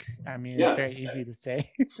 Zomic book. I mean, it's very easy to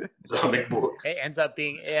say. Zomic book. It ends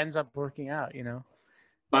up working out, you know.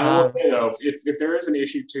 But I will say though, if there is an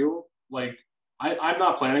issue too, like I'm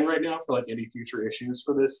not planning right now for like any future issues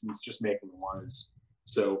for this, and it's just making one is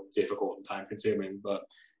so difficult and time consuming. But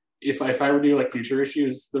if I were to do like future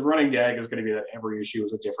issues, the running gag is going to be that every issue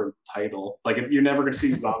is a different title. Like if you're never going to see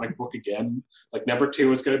Zomic book again, like number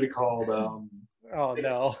 2 is going to be called. Oh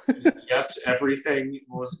no! Yes, everything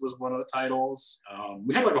was one of the titles.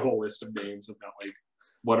 We had like a whole list of names about like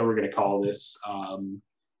what are we going to call this. I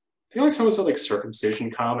feel like someone said like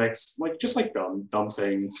circumcision comics, like just like dumb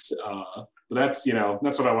things. But that's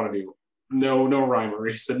that's what I want to do. No rhyme or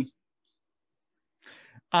reason.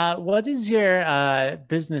 What is your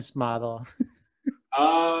business model?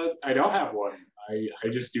 I don't have one. I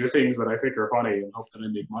just do things that I think are funny and hope that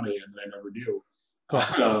I make money, and then I never do.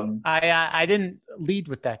 Cool. I didn't lead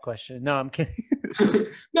with that question. No, I'm kidding.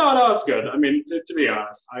 No, it's good. I mean, to be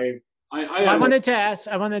honest, I wanted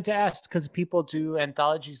to ask because people do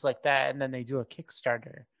anthologies like that, and then they do a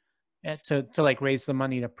Kickstarter to like raise the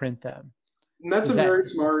money to print them. And that's very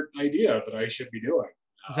smart idea that I should be doing.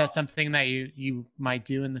 Is that something that you might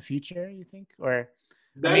do in the future, you think? Or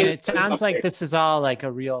I mean, it sounds like this is all like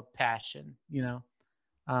a real passion, you know,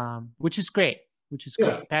 which is great.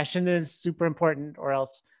 Yeah. Passion is super important, or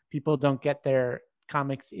else people don't get their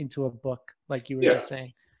comics into a book, like you were just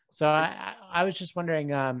saying. So I was just wondering,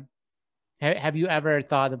 have you ever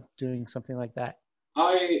thought of doing something like that?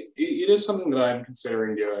 It is something that I'm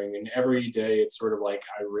considering doing, and every day it's sort of like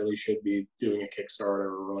I really should be doing a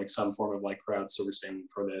Kickstarter or like some form of like crowdsourcing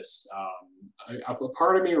for this. A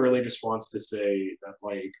part of me really just wants to say that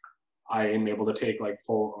like I am able to take like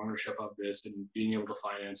full ownership of this and being able to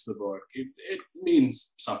finance the book. It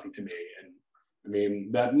means something to me, and I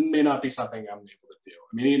mean that may not be something I'm able to do.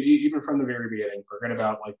 I mean, even from the very beginning, forget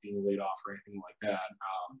about like being laid off or anything like that.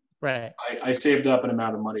 Right. I saved up an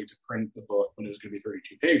amount of money to print the book when it was going to be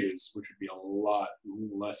 32 pages, which would be a lot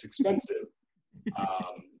less expensive.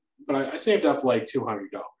 But I saved up like $200.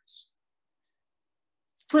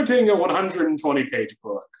 Printing a 120-page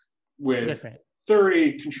book with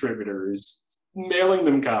 30 contributors, mailing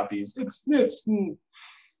them copies. It's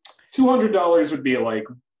 $200 would be like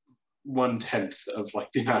 1/10 of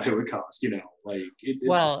like the amount it would cost. You know, like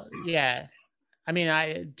well, yeah. I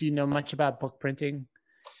mean, do you know much about book printing?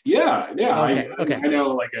 Yeah. Okay. I know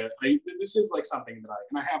like this is like something that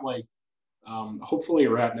I have like hopefully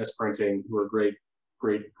Ratness Printing, who are great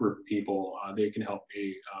group of people. They can help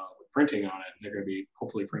me with printing on it. They're going to be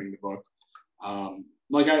hopefully printing the book.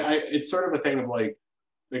 Like it's sort of a thing of like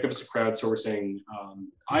when it comes to crowdsourcing.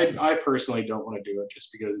 I personally don't want to do it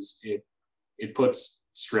just because it puts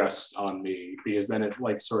stress on me, because then it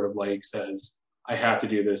like sort of like says I have to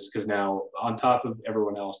do this because now on top of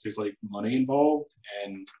everyone else, there's like money involved.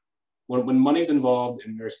 And when money's involved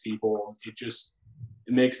and there's people, it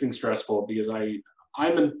makes things stressful, because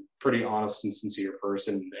I'm a pretty honest and sincere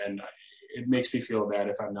person. And it makes me feel bad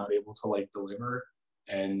if I'm not able to like deliver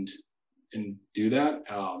and do that.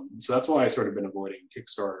 So that's why I sort of been avoiding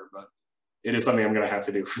Kickstarter, but it is something I'm going to have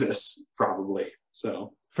to do for this probably.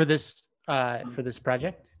 So for this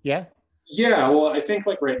project. Yeah. Yeah, well, I think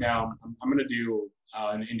like right now I'm going to do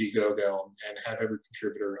an Indiegogo and have every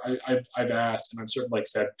contributor. I've asked, and I've sort of like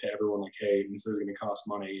said to everyone like, hey, this is going to cost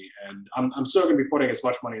money, and I'm still going to be putting as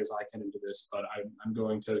much money as I can into this, but I'm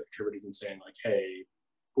going to contributors and saying like, hey,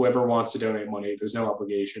 whoever wants to donate money, there's no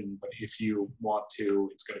obligation, but if you want to,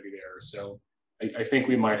 it's going to be there. So I think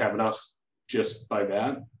we might have enough just by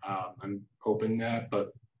that. I'm hoping that,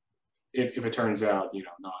 but if it turns out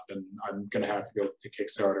not, then I'm going to have to go to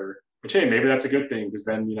Kickstarter. Which, hey, maybe that's a good thing, because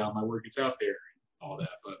then, my work gets out there and all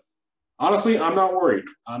that. But honestly, I'm not worried.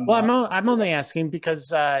 I'm only asking because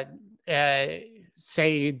say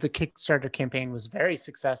the Kickstarter campaign was very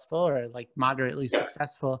successful, or like moderately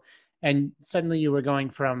successful, and suddenly you were going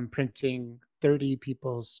from printing 30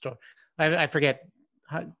 people's store. I forget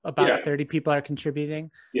about 30 people are contributing.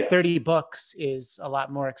 Yeah. 30 books is a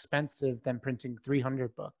lot more expensive than printing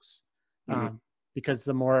 300 books, because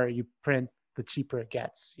the more you print, the cheaper it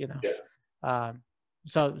gets,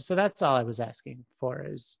 so that's all I was asking for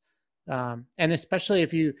is, and especially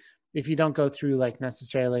if you don't go through like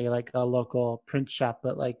necessarily like a local print shop,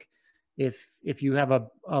 but like if you have a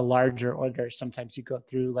larger order, sometimes you go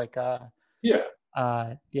through like a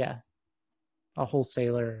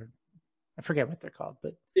wholesaler. I forget what they're called,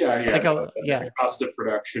 but the cost of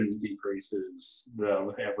production decreases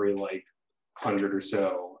with every like 100 or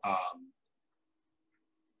so.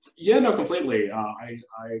 Yeah, no, completely. I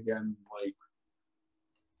again, like,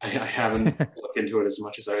 I haven't looked into it as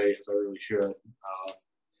much as I really should.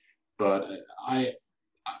 But I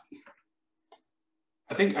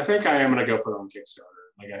think I am gonna go put it on Kickstarter.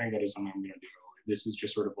 Like I think that is something I'm gonna do. This is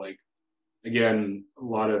just sort of like, again, a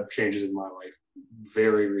lot of changes in my life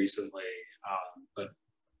very recently. But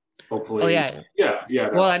hopefully, Oh yeah. yeah.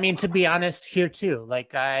 Well, I mean, to be honest, here too.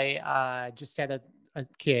 Like I just had a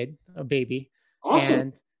kid, a baby. Awesome.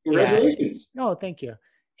 And Congratulations. Oh, thank you.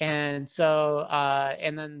 And so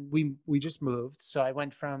and then we just moved. So I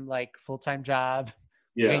went from like full-time job,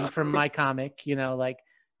 paying for my comic, like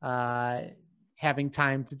having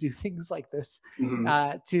time to do things like this,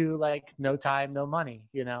 to like no time, no money,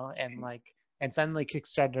 and suddenly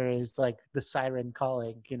Kickstarter is like the siren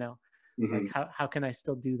calling, like how can I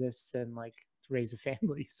still do this and like raise a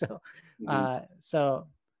family? So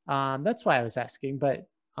that's why I was asking, but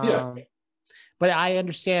I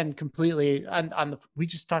understand completely we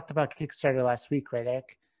just talked about Kickstarter last week, right,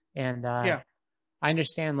 Eric? And I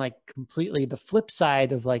understand like completely the flip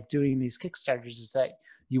side of like doing these Kickstarters is that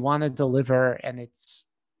you want to deliver and it's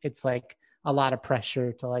like a lot of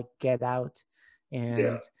pressure to like get out,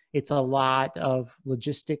 and it's a lot of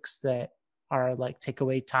logistics that are like take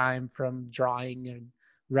away time from drawing and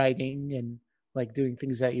writing and like doing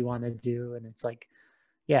things that you want to do, and it's like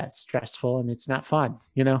it's stressful and it's not fun,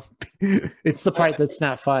 it's the part that's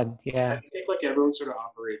not fun. I think like everyone sort of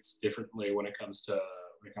operates differently when it comes to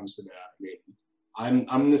that. I mean,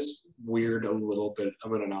 I'm this weird a little bit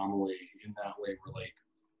of an anomaly in that way where like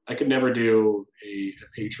I could never do a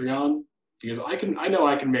Patreon because I know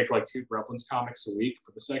I can make like 2 Gremlins comics a week,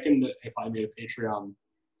 but the second that if I made a Patreon,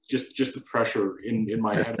 just the pressure in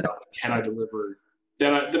my head about like, can I deliver,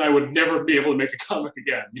 then I would never be able to make a comic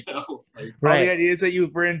again, Like, all the ideas that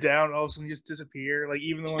you've written down all of a sudden just disappear. Like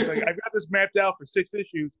even the ones like I've got this mapped out for 6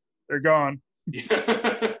 issues, they're gone.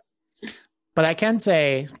 But I can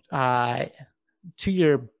say, to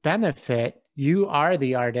your benefit, you are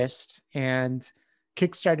the artist, and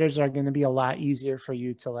Kickstarters are going to be a lot easier for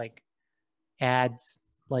you to like add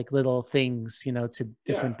like little things, to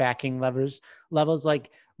different backing levels. Like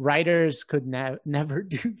writers could never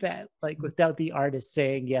do that, like without the artist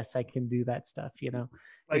saying, yes, I can do that stuff, Like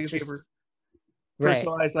it's just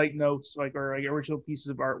personalized like notes, like or like original pieces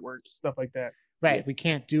of artwork, stuff like that. Right. We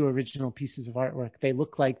can't do original pieces of artwork. They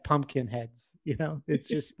look like pumpkin heads, It's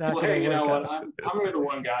just not. Well, hey, you know what? I'm really the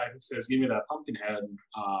one guy who says, "Give me that pumpkin head."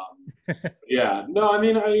 No, I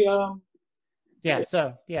mean, I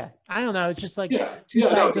don't know. It's just like two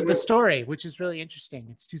sides of the story, which is really interesting.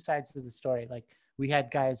 It's 2 sides of the story. Like we had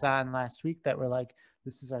guys on last week that were like,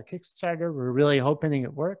 "This is our Kickstarter. We're really hoping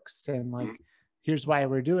it works, and like, here's why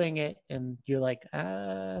we're doing it." And you're like,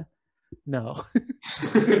 no.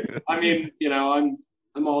 I mean,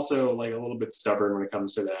 I'm also like a little bit stubborn when it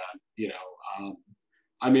comes to that,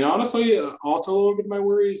 I mean, honestly, also a little bit of my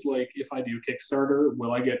worry is like if I do Kickstarter,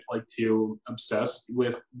 will I get like too obsessed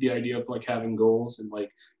with the idea of like having goals and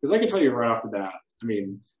like, because I can tell you right off the bat, I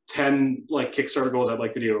mean, 10 like Kickstarter goals I'd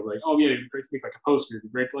like to do, like, oh yeah, it'd be great to make like a poster, it'd be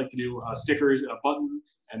great to like to do stickers and a button,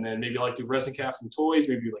 and then maybe like do resin cast some toys,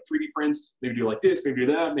 maybe do like 3D prints, maybe do like this, maybe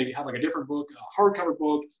do that, maybe have like a different book, a hardcover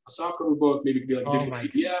book, a softcover book, maybe it could be like a digital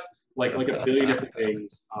PDF, like a billion different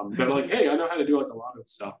things. But like, hey, I know how to do like a lot of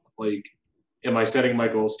stuff. Like, am I setting my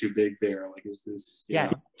goals too big there? Like, is this?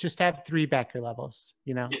 Just have 3 backer levels.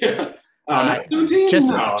 Yeah.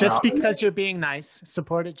 Just because you're being nice,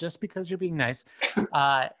 support it. Just because you're being nice,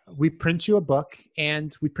 we print you a book,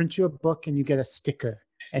 and you get a sticker,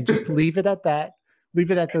 and just leave it at that.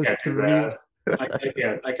 Leave it at those 3. I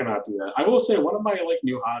cannot do that. I will say one of my like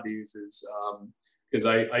new hobbies is because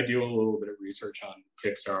I do a little bit of research on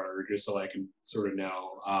Kickstarter just so I can sort of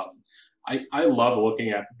know. I love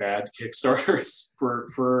looking at bad Kickstarters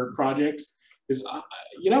for projects. Because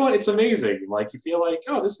you know what, it's amazing. Like you feel like,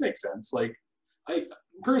 oh, this makes sense. Like I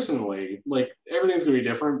personally, like everything's gonna be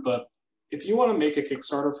different, but if you want to make a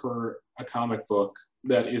Kickstarter for a comic book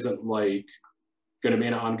that isn't like gonna be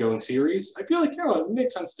an ongoing series, I feel like it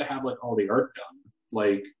makes sense to have like all the art done,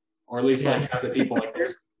 like, or at least like have the people like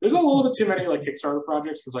there's a little bit too many like Kickstarter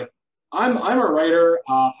projects because like I'm a writer.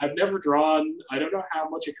 I've never drawn. I don't know how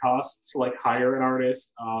much it costs to like hire an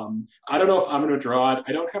artist. I don't know if I'm going to draw it.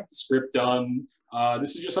 I don't have the script done.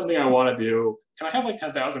 This is just something I want to do. Can I have like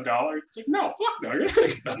 $10,000? It's like, no, fuck no. You're not going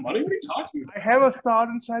to get that money. What are you talking about? I have a thought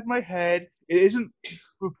inside my head. It isn't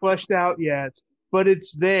fleshed out yet, but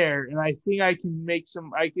it's there, and I think I can make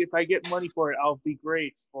some. If I get money for it, I'll be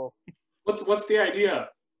grateful. What's the idea?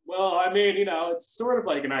 Well, I mean, it's sort of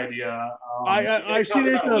like an idea. I see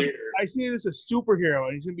it as a superhero,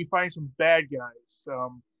 and he's gonna be fighting some bad guys.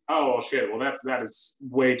 Oh well, shit. Well, that is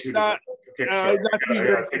way too Not, difficult. not to be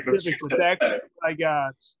very specific, but that's what I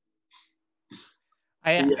got.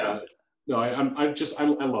 Yeah. No, I love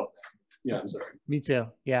that. Yeah, I'm sorry. Me too.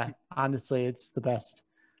 Yeah, honestly, it's the best.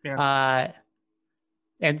 Yeah.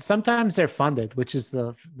 And sometimes they're funded, which is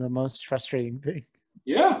the most frustrating thing.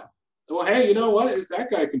 Yeah. Well, hey, you know what? If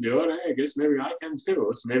that guy can do it, hey, I guess maybe I can too.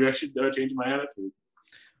 So maybe I should change my attitude.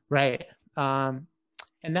 Right. And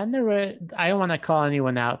then there were, I don't want to call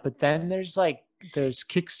anyone out, but then there's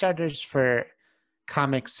Kickstarters for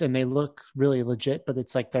comics and they look really legit, but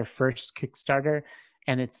it's like their first Kickstarter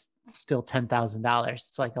and it's still $10,000.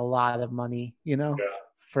 It's like a lot of money,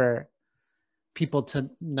 for people to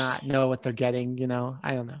not know what they're getting,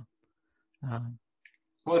 I don't know.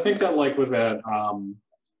 Well, I think that like with that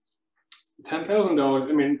 $10,000,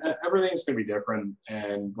 I mean, everything's going to be different,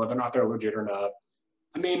 and whether or not they're legit or not,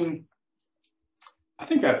 I mean, I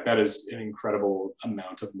think that is an incredible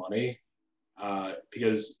amount of money,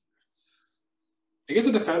 because I guess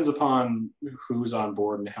it depends upon who's on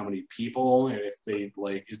board and how many people, and if they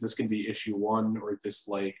like, is this going to be issue 1 or is this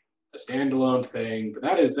like a standalone thing? But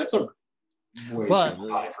that's a way too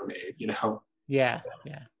high for me, Yeah,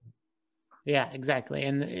 exactly.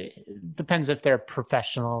 And it depends if they're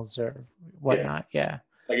professionals or whatnot. Yeah.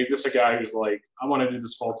 Like, is this a guy who's like, I want to do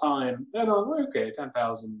this full time? Then okay,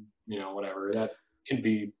 10,000, whatever. That can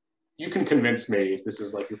be. You can convince me if this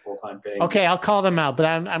is like your full time thing. Okay, I'll call them out, but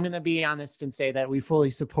I'm going to be honest and say that we fully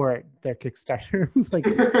support their Kickstarter.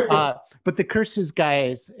 But the Curses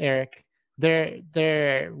guys, Eric,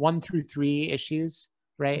 they're 1 through 3 issues,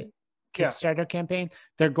 right? Kickstarter campaign.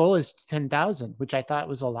 Their goal is 10,000, which I thought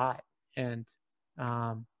was a lot. And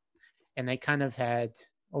they kind of had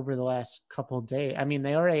over the last couple of days. I mean,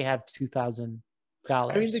 they already have $2,000.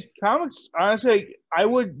 I mean, the comics. Honestly,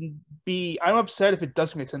 I'm upset if it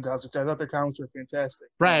doesn't get 10,000. I thought the comics were fantastic.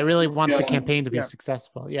 Right, I really want the campaign to be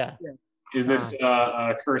successful. Yeah. Is this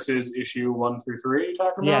Curses issue 1 through 3 you're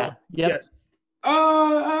talking about? Yeah. Yep.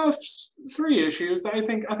 Yes. 3 issues. I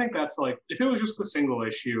think that's like, if it was just the single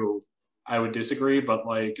issue, I would disagree. But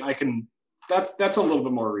like, that's a little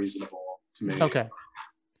bit more reasonable to me. Okay.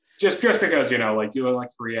 Just because, like doing like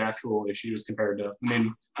 3 actual issues compared to, I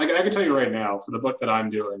mean, I can tell you right now, for the book that I'm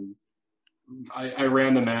doing, I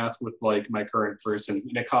ran the math with like my current person,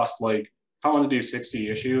 and it cost like, if I wanted to do 60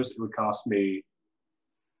 issues, it would cost me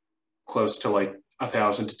close to like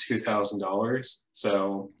 $1,000 to $2,000.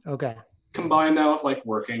 So okay, combine that with like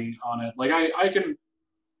working on it, like I can.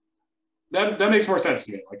 That makes more sense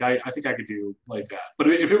to me. Like I think I could do like that. But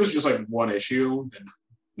if it was just like 1 issue, then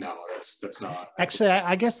no, that's not. Actually,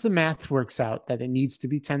 I guess the math works out that it needs to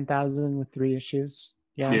be 10,000 with 3 issues.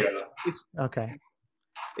 Yeah. Okay.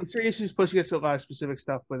 It's 3 issues plus you get a lot of specific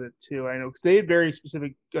stuff with it too. I know because they had very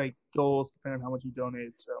specific like goals depending on how much you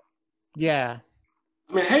donated. So. Yeah.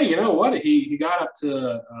 I mean, hey, you know what? He got up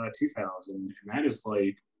to 2,000, and that is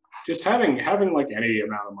like just having like any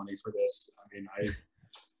amount of money for this. I mean,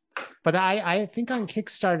 But I think on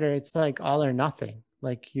Kickstarter it's like all or nothing.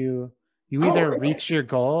 Like you either reach your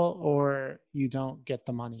goal or you don't get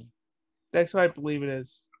the money. That's what I believe it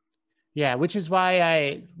is. Yeah, which is why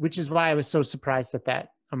I was so surprised at that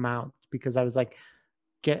amount, because I was like,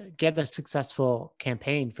 get a successful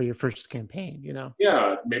campaign for your first campaign,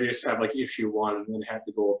 Yeah, maybe just have like issue 1 and then have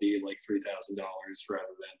the goal be like $3,000 rather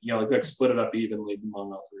than like split it up evenly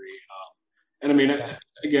among all 3. And I mean,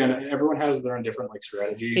 again, everyone has their own different like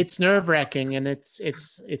strategy. It's nerve-wracking and it's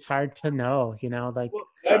hard to know, like. Well,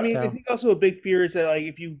 I mean, I think also a big fear is that like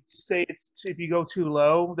if you go too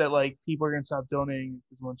low, that like people are gonna stop donating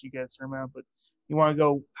because once you get a certain amount. But you want to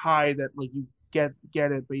go high that like you get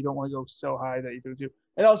it, but you don't want to go so high that you do too.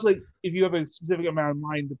 And also, like if you have a specific amount in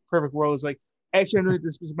mind, the perfect world is like actually I'm doing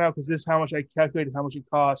this specific amount because this is how much I calculated how much it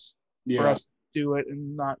costs for us to do it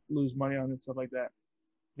and not lose money on it, stuff like that.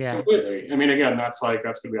 Yeah, completely. I mean, again, that's gonna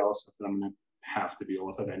be all stuff that I'm gonna have to deal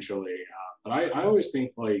with eventually. But I always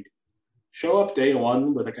think like show up day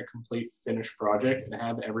 1 with like a complete finished project and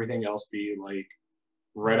have everything else be like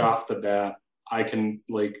right off the bat. I can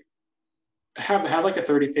like have like a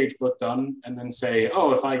 30-page book done and then say,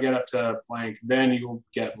 oh, if I get up to blank, then you'll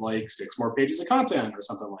get like 6 more pages of content or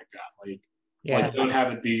something like that. Like don't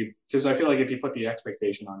have it be, because I feel like if you put the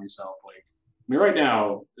expectation on yourself, like. I mean, right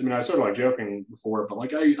now, I mean, I was sort of like joking before, but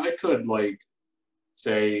like I could like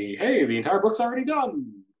say, hey, the entire book's already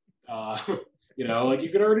done. Like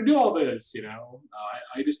you could already do all this,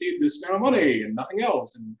 I just need this amount of money and nothing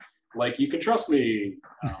else. And like, you can trust me.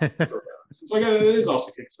 It's like, it is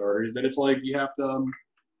also Kickstarter, is that it's like, you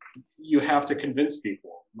have to convince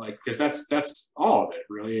people, like, because that's all of it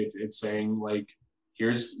really. It's saying like,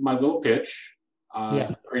 here's my little pitch.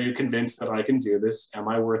 Are you convinced that I can do this? Am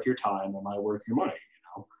I worth your time? Am I worth your money?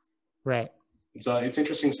 Right. It's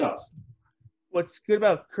interesting stuff. What's good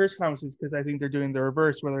about Curse Comics is because I think they're doing the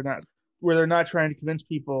reverse, where they're not trying to convince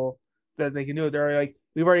people that they can do it. They're like,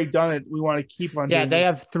 we've already done it. We want to keep on. Yeah, they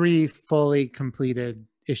have 3 fully completed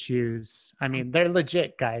issues. I mean, they're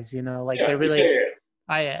legit guys. They're really.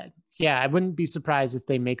 I wouldn't be surprised if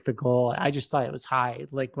they make the goal. I just thought it was high.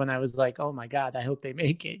 Like when I was like, oh my God, I hope they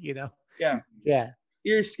make it. Yeah. Yeah.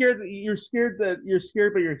 You're scared, but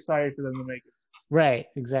you're excited for them to make it. Right.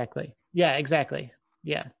 Exactly. Yeah. Exactly.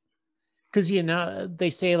 Yeah. Because they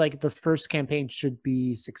say like the first campaign should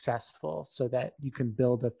be successful so that you can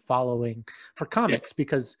build a following for comics.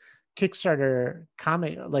 Because Kickstarter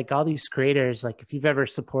comic, like all these creators, like if you've ever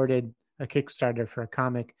supported a Kickstarter for a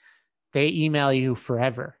comic, they email you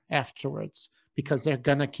forever afterwards because they're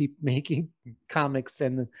gonna keep making comics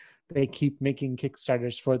and they keep making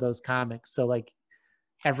Kickstarters for those comics. So like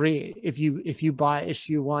if you buy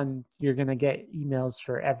issue 1, you're gonna get emails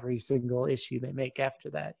for every single issue they make after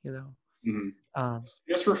that.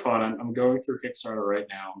 Just for fun, I'm going through Kickstarter right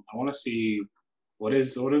now. I want to see what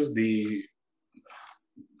is the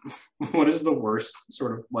worst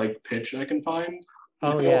sort of like pitch I can find.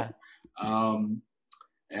 Oh yeah.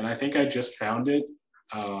 And I think I just found it.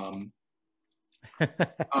 Oh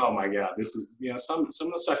my God, this is some of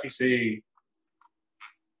the stuff you see.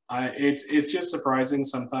 It's just surprising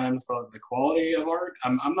sometimes the quality of art.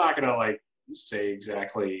 I'm not gonna like say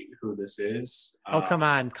exactly who this is. Oh come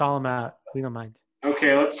on, call him out. We don't mind.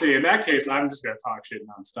 Okay, let's see. In that case, I'm just gonna talk shit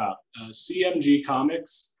nonstop. CMG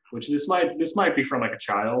Comics, which this might be from like a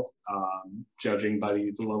child, judging by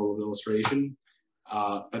the level of illustration.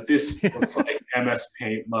 But this looks like MS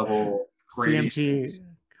Paint level. CMG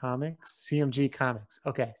Comics.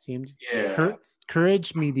 Okay, CMG. Yeah.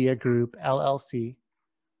 Courage Media Group LLC.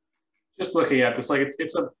 Just looking at this, like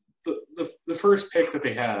it's the first pick that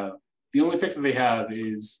they have. The only pick that they have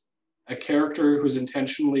is a character who's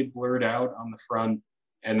intentionally blurred out on the front,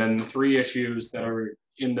 and then 3 issues that are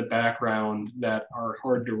in the background that are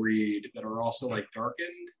hard to read, that are also like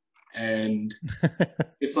darkened. And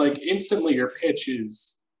it's like instantly your pitch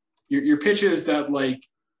is that like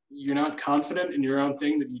you're not confident in your own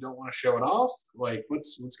thing, that you don't want to show it off. Like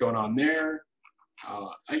what's going on there?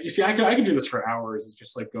 You see, I could do this for hours. It's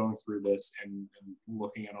just like going through this and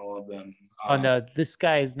looking at all of them. Oh no, this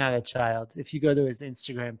guy is not a child. If you go to his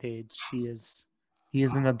Instagram page, he is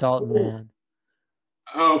an adult man.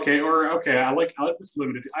 Okay, I like this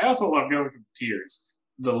limited. I also love going through tiers.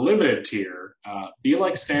 The limited tier, be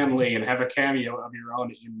like Stan Lee and have a cameo of your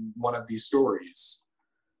own in one of these stories.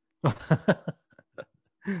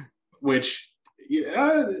 Which,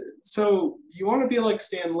 so you want to be like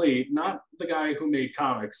Stan Lee, not the guy who made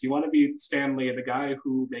comics. You want to be Stan Lee, the guy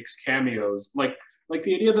who makes cameos. Like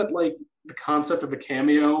the idea that like the concept of a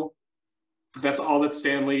cameo, that's all that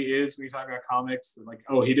Stan Lee is when you talk about comics. Like,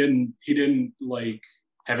 oh, he didn't like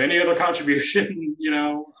have any other contribution,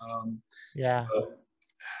 Yeah.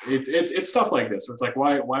 It's stuff like this where it's like,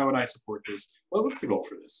 why would I support this? Well, what's the goal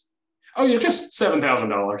for this? Oh yeah, just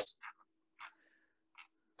 $7,000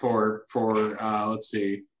 for let's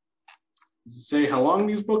see. Does it say how long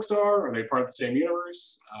these books are? Are they part of the same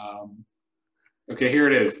universe? Okay, here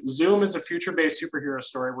it is. Zoom is a future-based superhero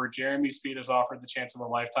story where Jeremy Speed is offered the chance of a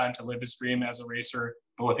lifetime to live his dream as a racer,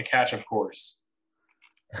 but with a catch, of course.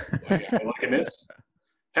 Okay, look at this.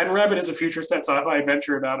 Pen Rabbit is a future-set sci-fi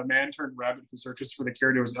adventure about a man-turned-rabbit who searches for the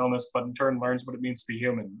cure to his illness, but in turn learns what it means to be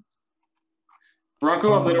human.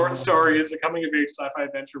 Bronco of the North Star is a coming-of-age sci-fi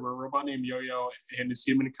adventure where a robot named Yo-Yo and his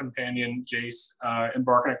human companion, Jace,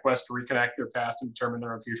 embark on a quest to reconnect their past and determine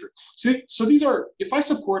their own future. See, so these are, if I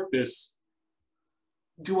support this,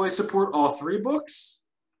 do I support all 3 books?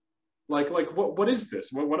 Like what is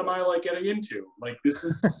this? What am I like getting into? Like this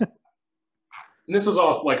is... And this is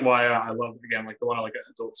all like why I love, again, like the one like an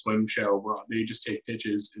Adult Swim show where they just take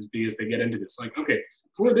pitches, is because they get into this. Like, okay,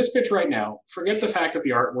 for this pitch right now, forget the fact that the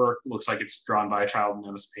artwork looks like it's drawn by a child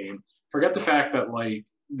in MS Paint. Forget the fact that like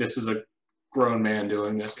this is a grown man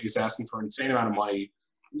doing this. He's asking for an insane amount of money.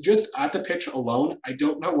 Just at the pitch alone, I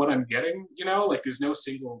don't know what I'm getting. Like there's no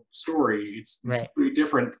single story. It's these 3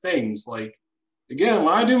 different things. Like again,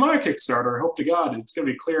 when I do my Kickstarter, I hope to God it's going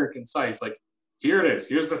to be clear and concise. Like here it is.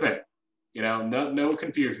 Here's the thing. No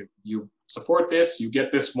confusion. You support this, you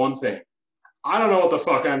get this one thing. I don't know what the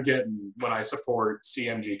fuck I'm getting when I support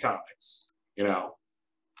CMG Comics, And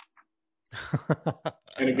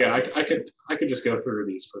again, I could just go through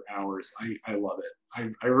these for hours. I love it.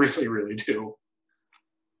 I really, really do.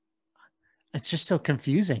 It's just so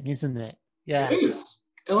confusing, isn't it? Yeah. It is.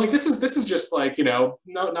 And like this is just like, you know,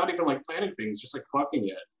 not even like planning things, just like fucking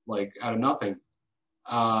it like out of nothing.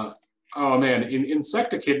 Oh man, in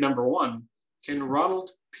Insecticid #1, can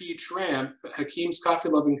Ronald P. Tramp, Hakeem's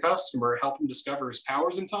coffee-loving customer, help him discover his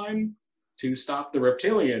powers in time to stop the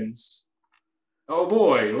reptilians? Oh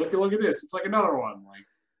boy, look at this! It's like another one. Like,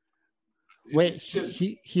 wait,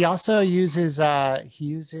 he also uses that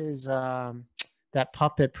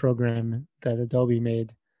Puppet program that Adobe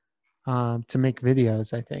made to make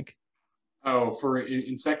videos, I think. Oh, for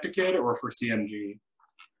Insecticid or for CMG?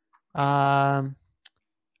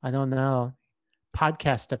 I don't know.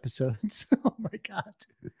 Podcast episodes. Oh my god,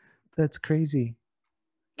 that's crazy.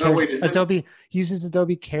 Oh wait, is this... Adobe uses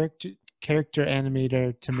Adobe character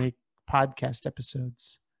animator to make podcast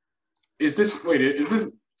episodes. Is this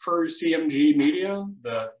for CMG Media?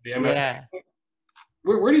 The MS? Yeah.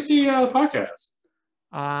 Where do you see the podcast?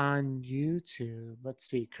 On YouTube. Let's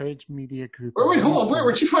see. Courage Media Group. Wait, hold on.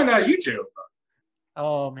 Where'd you find out YouTube?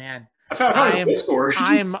 Oh man. I found his Discord.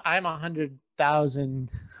 I'm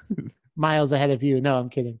 100,000 miles ahead of you. No, I'm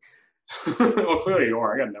kidding. Well, clearly you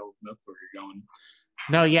are. I got no where you're going.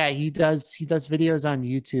 No, yeah, he does videos on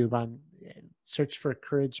YouTube. On search for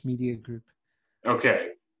Courage Media Group. Okay.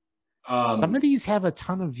 Some of these have a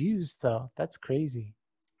ton of views, though. That's crazy.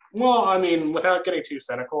 Well, I mean, without getting too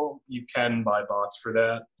cynical, you can buy bots for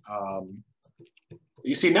that.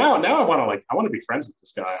 You see, now I want to be friends with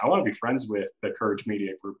this guy. I want to be friends with the Courage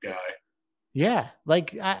Media Group guy. Yeah,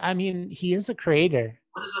 like I mean, he is a creator.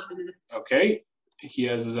 Okay, he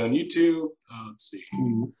has his own YouTube. Let's see.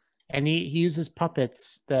 And he uses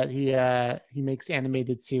puppets that he makes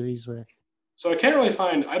animated series with. So I can't really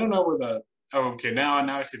find. I don't know where the. Oh, okay. Now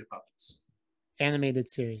I see the puppets. Animated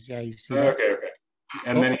series, yeah, you see. Okay.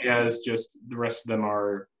 And then he has just the rest of them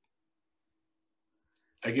are.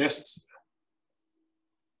 I guess.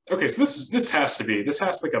 Okay, so this has to be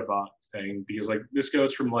like a bot thing because like this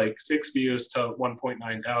goes from like 6 views to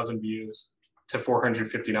 1.9 thousand views to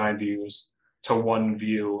 459 views to 1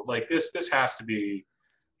 view. Like this has to be.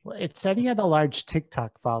 Well, it said he had a large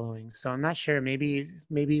TikTok following, so I'm not sure.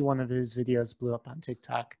 Maybe one of his videos blew up on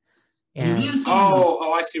TikTok. And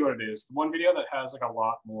oh, I see what it is. The one video that has like a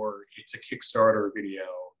lot more. It's a Kickstarter video.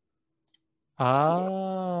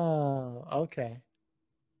 Oh, okay.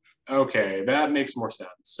 Okay, that makes more sense.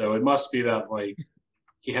 So it must be that like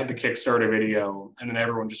he had the Kickstarter video and then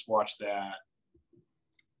everyone just watched that.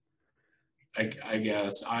 I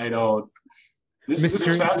guess I don't. This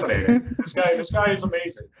is fascinating. This guy is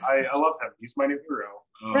amazing. I love him. He's my new hero.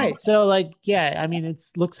 Right. So like, yeah, I mean,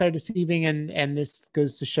 looks are deceiving, and this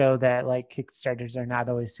goes to show that like Kickstarters are not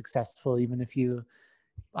always successful, even if you,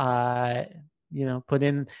 put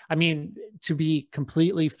in. I mean, to be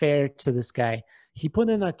completely fair to this guy, he put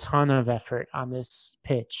in a ton of effort on this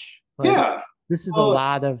pitch. Like, yeah. This is a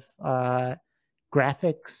lot of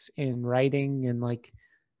graphics and writing, and like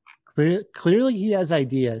clearly he has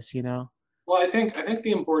ideas, you know. Well, I think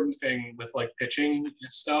the important thing with like pitching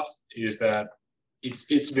stuff is that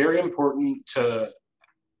it's very important to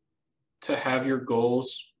have your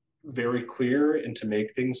goals very clear and to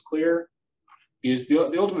make things clear. Because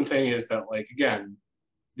the ultimate thing is that, like, again,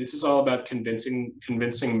 this is all about convincing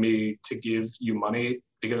me to give you money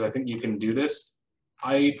because I think you can do this.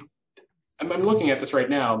 I'm looking at this right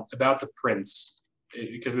now about the prints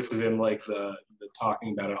because this is in like the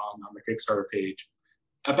talking about it on the Kickstarter page.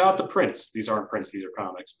 About the prints. These aren't prints, these are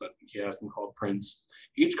comics, but he has them called prints.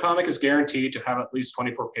 Each comic is guaranteed to have at least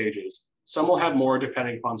 24 pages. Some will have more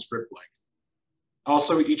depending upon script length.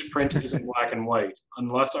 Also, each print is in black and white,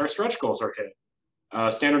 unless our stretch goals are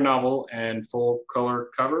hit. Standard novel and full color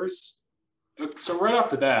covers. So right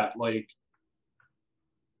off the bat, like,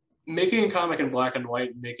 making a comic in black and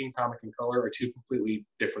white and making a comic in color are two completely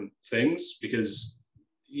different things because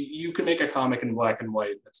you can make a comic in black and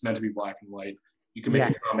white that's meant to be black and white. You can make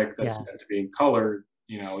a comic that's meant to be in color.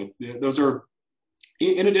 You know, those are,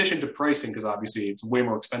 in addition to pricing, because obviously it's way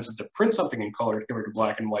more expensive to print something in color compared to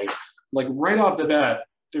black and white. Like right off the bat,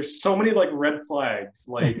 there's so many like red flags.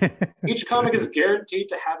 Like each comic is guaranteed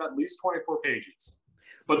to have at least 24 pages,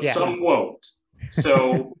 but some won't.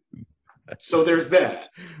 So there's that.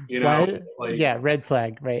 You know, right? Like red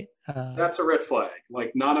flag, right? That's a red flag.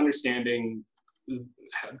 Like not understanding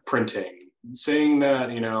printing, saying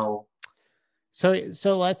that, you know.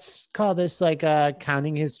 So let's call this like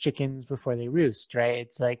counting his chickens before they roost, right?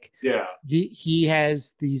 It's like he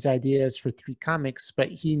has these ideas for 3 comics, but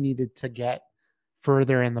he needed to get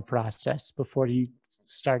further in the process before he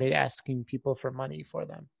started asking people for money for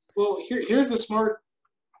them. Well, here's the smart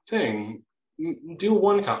thing: do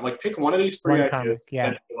one comic, like pick one of these 3 ideas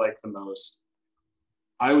that you like the most.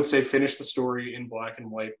 I would say finish the story in black and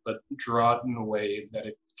white, but draw it in a way that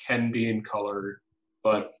it can be in color,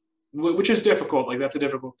 but which is difficult. Like that's a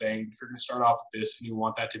difficult thing. If you're going to start off with this and you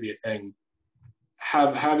want that to be a thing,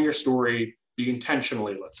 have your story be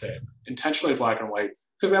intentionally, let's say, intentionally black and white,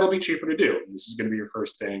 because that'll be cheaper to do. This is going to be your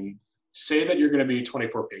first thing. Say that you're going to be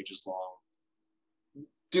 24 pages long.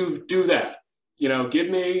 Do that. You know, give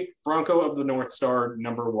me Bronco of the North Star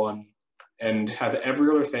 #1 and have every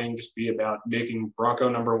other thing just be about making Bronco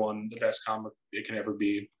 #1 the best comic it can ever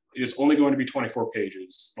be. It is only going to be 24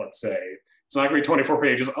 pages, let's say. It's not going to be 24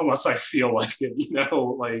 pages unless I feel like it, you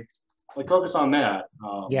know, like focus on that.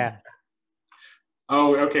 Yeah.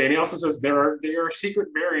 Oh, okay. And he also says there are secret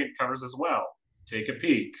variant covers as well. Take a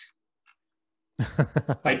peek.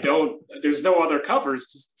 There's no other covers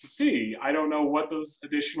to see. I don't know what those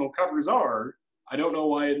additional covers are. I don't know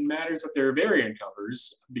why it matters that they're variant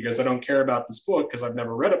covers, because I don't care about this book because I've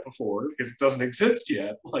never read it before because it doesn't exist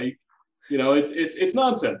yet. Like, you know, it's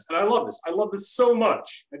nonsense. And I love this. I love this so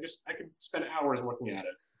much. I could spend hours looking at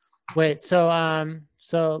it. Wait, so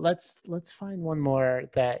let's find one more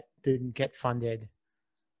that didn't get funded.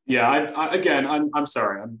 Yeah, I'm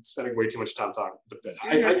sorry. I'm spending way too much time talking. But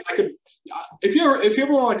I could, if you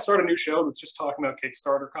ever want to like start a new show that's just talking about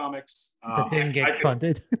Kickstarter comics that didn't get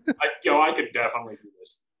funded. I could definitely do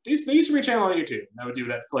this. They used to be a channel on YouTube. I would do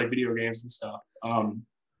that for like video games and stuff.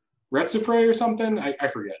 Retsupre or something. I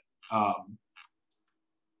forget. But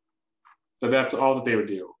that's all that they would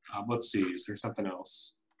do. Let's see. Is there something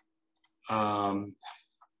else? Okay.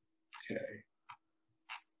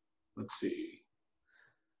 Let's see.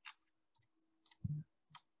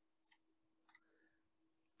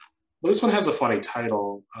 Well, this one has a funny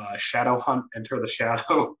title, Shadow Hunt, Enter the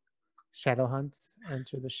Shadow. Shadow Hunt,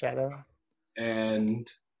 Enter the Shadow.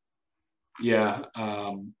 And yeah,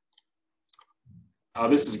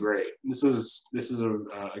 this is great. This is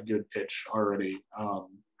a good pitch already.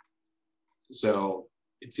 So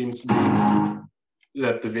it seems to be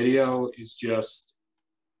that the video is just,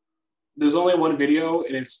 there's only one video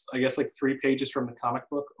and it's, I guess, like 3 pages from the comic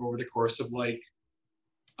book over the course of like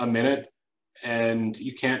a minute. And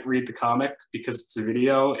you can't read the comic because it's a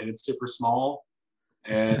video and it's super small.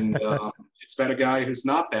 And it's about a guy who's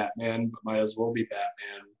not Batman, but might as well be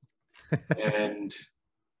Batman. And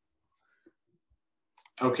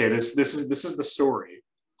okay, this is the story.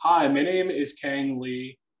 Hi, my name is Kang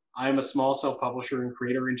Lee. I am a small self-publisher and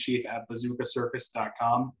creator-in-chief at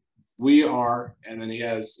bazookacircus.com. We are, and then he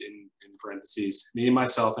has in parentheses, me,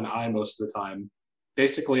 myself, and I most of the time,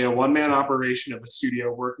 basically a one-man operation of a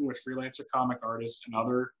studio working with freelancer comic artists and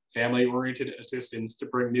other family-oriented assistants to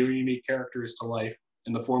bring new and unique characters to life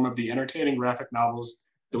in the form of the entertaining graphic novels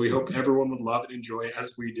that we hope everyone would love and enjoy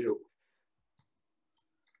as we do.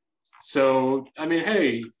 So, I mean,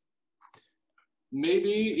 hey,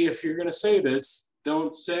 maybe if you're going to say this,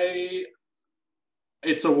 don't say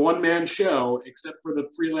it's a one-man show, except for the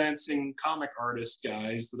freelancing comic artist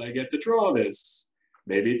guys that I get to draw this.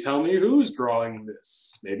 Maybe tell me who's drawing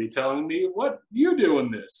this. Maybe telling me what you do in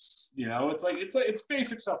this. You know, it's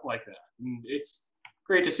basic stuff like that. And it's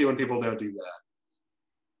great to see when people don't do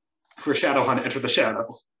that. For Shadow Hunt, Enter the Shadow.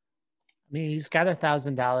 I mean, he's got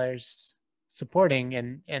 $1,000 supporting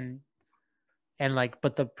and like,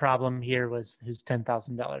 but the problem here was his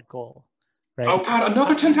 $10,000 goal, right? Oh God,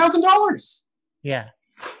 another $10,000. Yeah.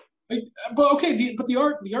 But okay, but the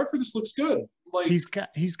art for this looks good. Like he's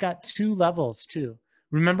got 2 levels too.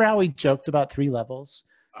 Remember how we joked about 3 levels?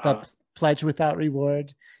 The pledge without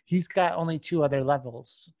reward. He's got only 2 other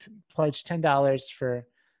levels. Pledge $10 for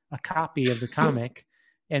a copy of the comic,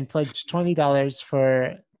 and pledge $20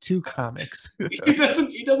 for 2 comics. He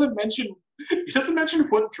doesn't mention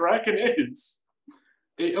what Draken is.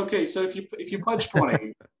 Okay, so if you pledge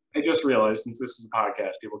 20, I just realized since this is a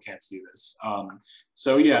podcast, people can't see this.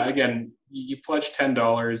 So yeah, again, you pledge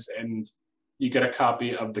 $10 and you get a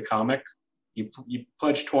copy of the comic. You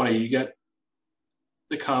pledge 20, you get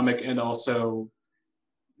the comic and also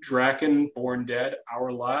Draken Born Dead,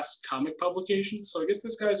 our last comic publication. So I guess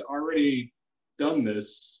this guy's already done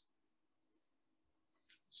this.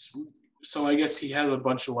 So I guess he has a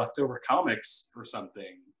bunch of leftover comics or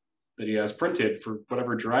something that he has printed for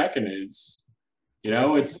whatever Draken is. You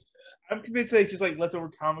know, I'm convinced that it's just like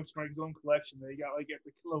leftover comics from his own collection that he got like at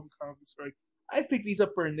the local comic store. I picked these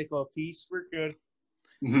up for a nickel a piece. We're good.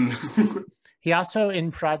 He also,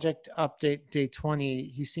 in Project Update Day 20,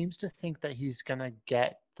 he seems to think that he's gonna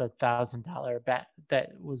get the $1,000 back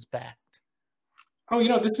that was backed. Oh, you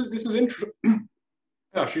know, this is interesting.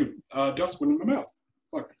 Oh shoot, dust went in my mouth.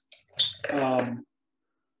 Fuck.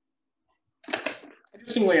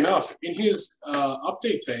 Interestingly enough, in his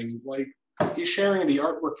update thing, like he's sharing the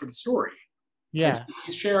artwork for the story. Yeah,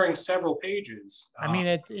 he's sharing several pages. I mean,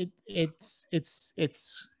 it's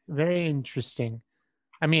very interesting.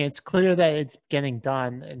 I mean, it's clear that it's getting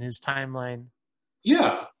done, and his timeline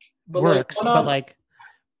Yeah, but works.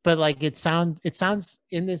 But like it sounds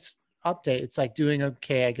in this update, it's like doing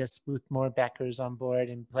okay, I guess, with more backers on board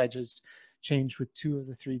and pledges changed with 2 of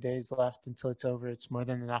the 3 days left until it's over. It's more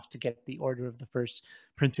than enough to get the order of the first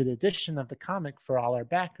printed edition of the comic for all our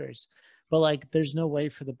backers. But like, there's no way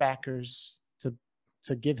for the backers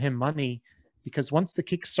to give him money, because once the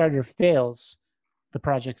Kickstarter fails, the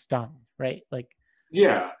project's done, right? Like,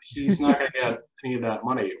 yeah, he's not going to get any of that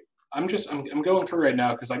money. I'm going through right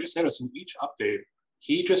now because I just noticed in each update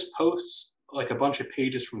he just posts like a bunch of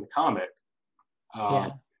pages from the comic.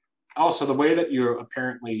 yeah. Also, the way that you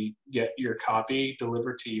apparently get your copy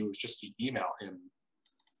delivered to you is just you email him.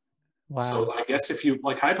 Wow. So I guess if you,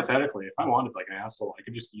 like, hypothetically, if I wanted like an asshole, I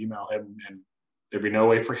could just email him and there'd be no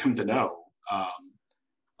way for him to know.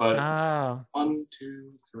 But 1,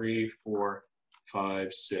 2, 3, 4,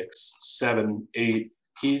 5, 6, 7, 8.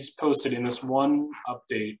 He's posted in this one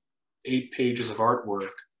update 8 pages of artwork.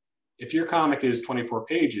 If your comic is 24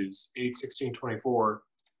 pages, 8, 16, 24,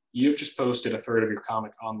 you've just posted a third of your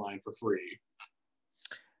comic online for free.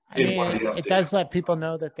 I mean, it does let people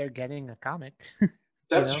know that they're getting a comic.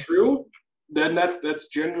 That's true. Then that's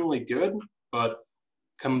genuinely good, but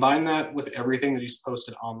combine that with everything that he's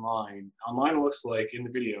posted online. Online looks like in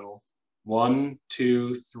the video 1,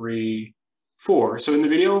 2, 3, 4. So in the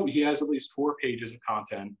video, he has at least 4 pages of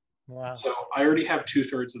content. Wow. So I already have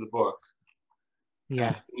 2/3 of the book.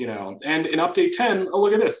 Yeah. And in update 10, oh,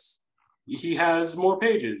 look at this. He has more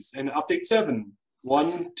pages. And update 7,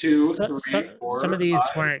 1, 2, 3, 4. Some of these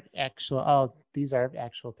weren't actual. Oh, these are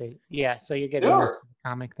actual pages. Yeah. So you're getting most of the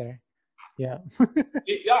comic there. Yeah.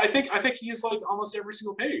 Yeah, I think he's like almost every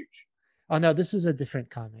single page. Oh no, this is a different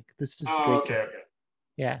comic. This is Drake. Okay.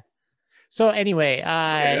 Yeah. So anyway,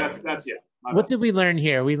 that's yeah. What did we learn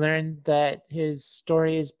here? We learned that his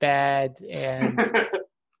story is bad, and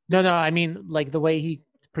no, I mean, like, the way he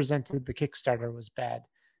presented the Kickstarter was bad.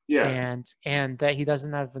 Yeah. And that he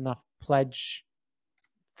doesn't have enough pledge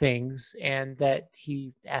things, and that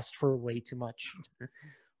he asked for way too much.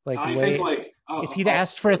 If he'd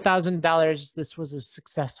asked for $1,000, this was a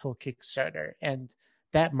successful Kickstarter, and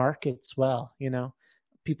that markets well.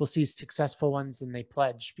 People see successful ones and they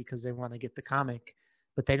pledge because they want to get the comic,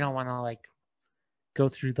 but they don't want to like go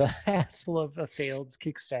through the hassle of a failed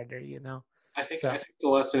Kickstarter. I think the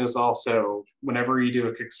lesson is also, whenever you do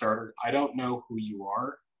a Kickstarter, I don't know who you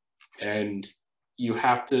are, and you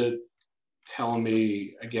have to tell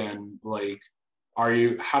me again, like,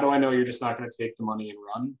 how do I know you're just not going to take the money and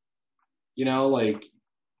run? Like,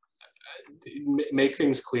 make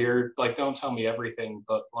things clear. Like, don't tell me everything,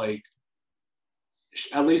 but like,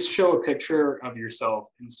 at least show a picture of yourself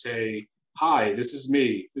and say, hi, this is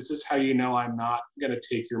me. This is how you know I'm not going to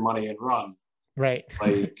take your money and run. Right.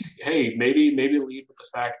 Like, hey, maybe lead with the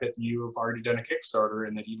fact that you've already done a Kickstarter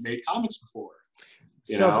and that you've made comics before.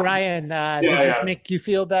 So Brian, does this make you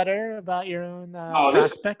feel better about your own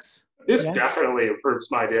prospects? This definitely improves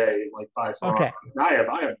my day, like, by far. Okay. I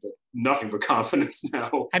have nothing but confidence now.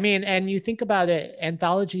 I mean, and you think about it,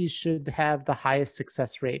 anthologies should have the highest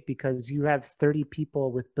success rate because you have 30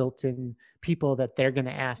 people with built-in people that they're going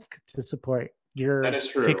to ask to support your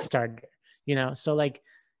Kickstarter. So like,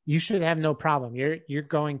 you should have no problem. You're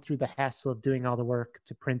going through the hassle of doing all the work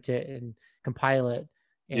to print it and compile it,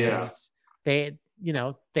 and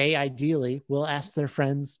they ideally will ask their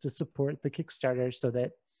friends to support the Kickstarter so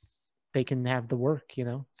that they can have the work.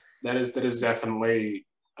 That is definitely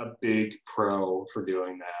a big pro for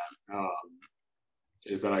doing that.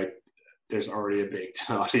 Is that there's already a big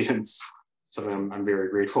audience, something I'm very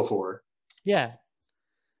grateful for. Yeah.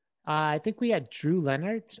 I think we had Drew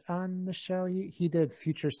Leonard on the show. He did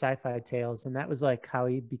Future Sci-Fi Tales, and that was like how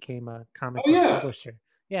he became a comic book publisher.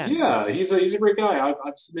 Yeah, he's a great guy.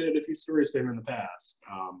 I've submitted a few stories to him in the past.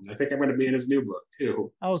 I think I'm going to be in his new book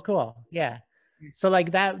too. Oh, cool. Yeah. So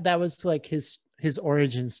like that was like his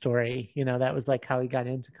origin story. That was like how he got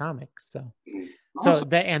into comics. So, awesome. So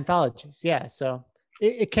the anthologies, yeah. So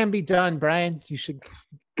it can be done, Brian. You should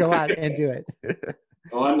go out and do it.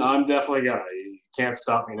 Well, I'm definitely gonna. You can't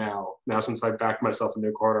stop me now. Now, since I backed myself into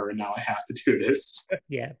a corner, and now I have to do this.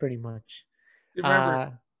 Yeah, pretty much.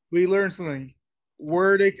 Remember, we learned something.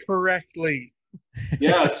 Word it correctly.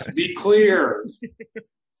 Yes, be clear.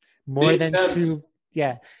 More than two.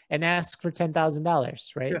 Yeah, and ask for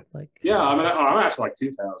 $10,000, right? Yes. Like, I'm asking like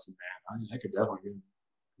 2,000, man. I could definitely.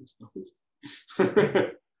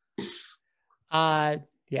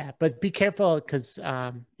 Yeah, but be careful because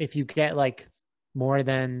if you get like more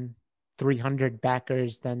than 300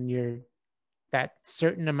 backers, then that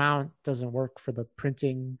certain amount doesn't work for the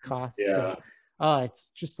printing costs. Yeah. Oh, it's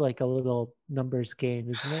just like a little numbers game,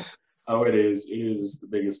 isn't it? Oh, it is. It is the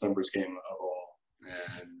biggest numbers game of all,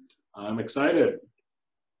 and I'm excited.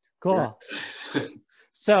 Cool.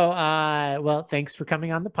 So, well, thanks for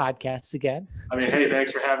coming on the podcast again. I mean, hey,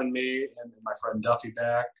 thanks for having me and my friend Duffy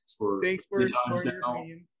back thanks for exploring your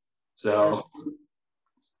opinion. So,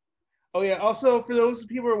 oh yeah. Also, for those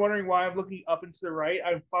people who are wondering why I'm looking up and to the right,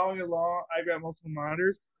 I'm following along. I've got multiple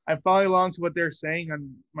monitors. I'm following along to what they're saying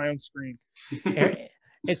on my own screen.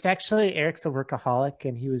 It's actually Eric's a workaholic,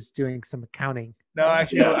 and he was doing some accounting. No,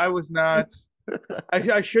 actually, I was not.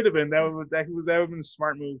 I should have been. That would have been a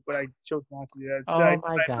smart move, but I chose not to do that. So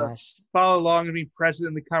my gosh! Follow along and be present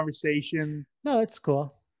in the conversation. No, it's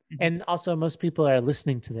cool. And also, most people are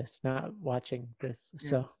listening to this, not watching this. Yeah.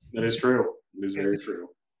 So that is true. It is very true.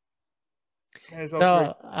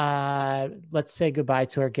 So let's say goodbye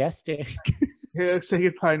to our guest, Eric. Yeah, let's say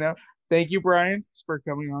goodbye now. Thank you, Brian, for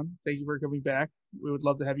coming on. Thank you for coming back. We would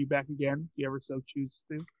love to have you back again if you ever so choose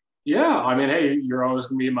to. Yeah, I mean, hey, you're always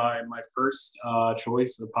going to be my first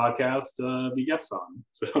choice of the podcast to be guest on.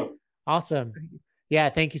 So awesome. Yeah,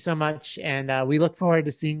 thank you so much. And we look forward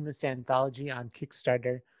to seeing this anthology on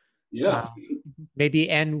Kickstarter. Yeah.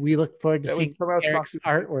 And we look forward to seeing Eric's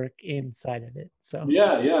artwork inside of it. So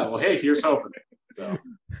yeah. Well, hey, here's hoping. So.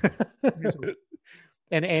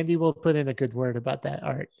 And Andy will put in a good word about that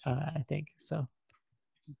art, I think. So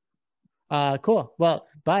cool. Well,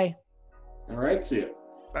 bye. All right. See you.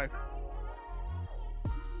 Bye.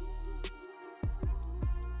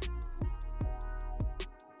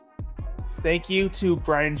 Thank you to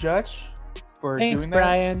Brian Judge for doing that.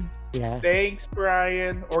 Brian. Yeah. Thanks,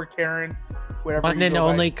 Brian or Karen. Whatever. One and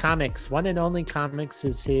Only Comics. One and Only Comics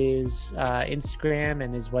is his Instagram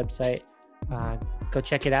and his website. Go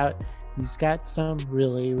check it out. He's got some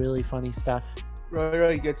really, really funny stuff. Really,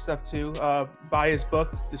 really good stuff too. Buy his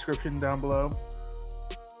book. Description down below.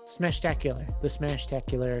 Smashtacular, the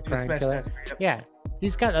Smashtacular Crime Killer. Yep. Yeah,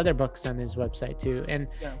 he's got other books on his website too,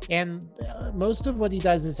 and most of what he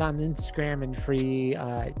does is on Instagram and free.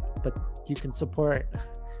 But you can support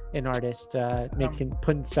an artist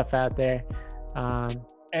putting stuff out there.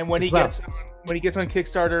 And when he gets on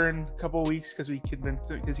Kickstarter in a couple of weeks, because he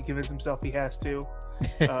convinced himself he has to.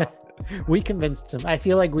 We convinced him. I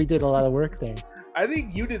feel like we did a lot of work there. I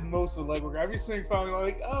think you did most of the legwork. I'm just sitting following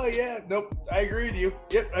like, oh yeah, nope, I agree with you.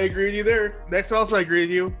 Yep, I agree with you there. Next, also I agree with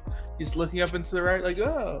you. Just looking up and to the right, like,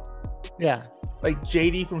 oh, yeah, like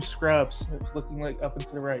JD from Scrubs, looking like up and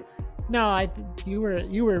to the right. No, you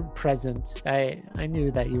were present. I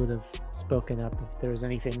knew that you would have spoken up if there was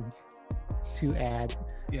anything to add.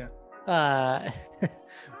 Yeah.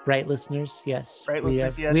 Right, listeners? Yes. Right, we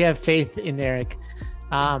have faith in Eric.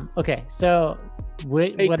 Okay, so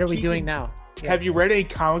what are we doing now? Yeah. Have you read any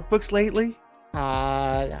comic books lately?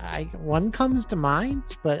 One comes to mind,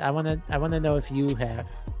 but I wanna know if you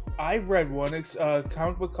have. I read one. It's a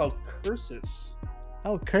comic book called Curses.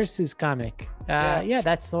 Oh, Curses comic. Yeah,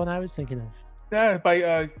 that's the one I was thinking of. Yeah,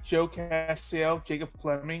 by Joe Castiel, Jacob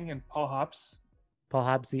Fleming, and Paul Hobbs. Paul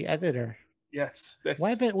Hobbs, the editor. Yes.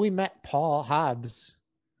 Why haven't we met Paul Hobbs?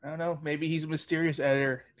 I don't know. Maybe he's a mysterious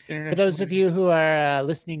editor. For those of you who are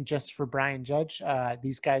listening just for Brian Judge,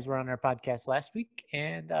 these guys were on our podcast last week.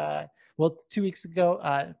 And, 2 weeks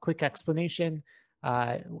ago, quick explanation.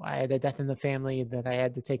 I had a death in the family that I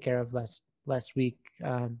had to take care of last week.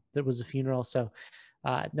 There was a funeral, so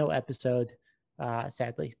no episode,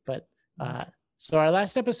 sadly. But so our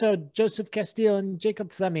last episode, Joseph Castile and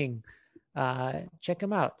Jacob Fleming. Check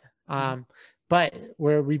them out. But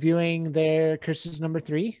we're reviewing their Curses number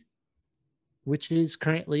 3, which is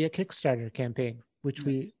currently a Kickstarter campaign, which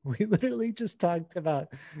we literally just talked about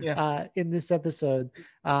in this episode.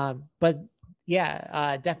 But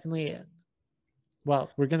yeah, definitely. Well,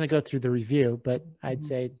 we're going to go through the review, but I'd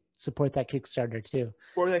say support that Kickstarter too.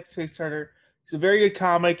 Support that Kickstarter. It's a very good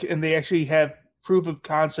comic, and they actually have proof of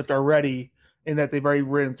concept already in that they've already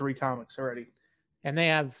written 3 comics already. And they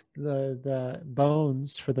have the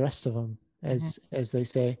bones for the rest of them, as they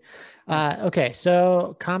say. Okay,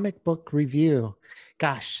 so comic book review.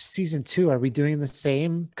 Gosh, season 2, are we doing the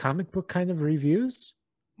same comic book kind of reviews?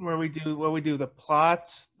 Where we do the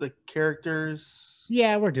plots, the characters.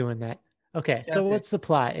 Yeah, we're doing that. Okay, so what's the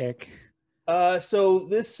plot, Eric? So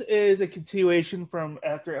this is a continuation from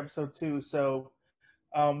after episode 2. So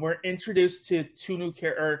we're introduced to 2 new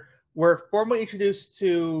characters. We're formally introduced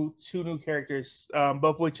to 2 new characters,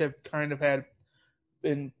 both of which have kind of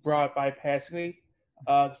been brought by passingly.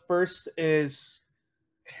 The first is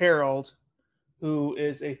Harold, who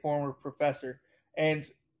is a former professor, and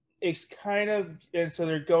it's kind of, and so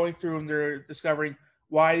they're going through and they're discovering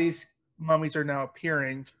why these mummies are now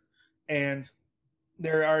appearing, and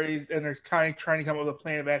they're kind of trying to come up with a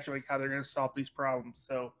plan of action, like how they're going to solve these problems.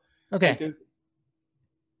 So Okay. like,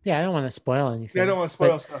 Yeah, I don't want to spoil anything. I don't want to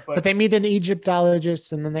spoil stuff, but they meet an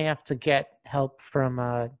Egyptologist, and then they have to get help from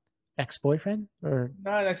a ex-boyfriend or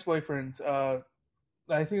not an ex-boyfriend. I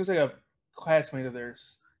think it was like a classmate of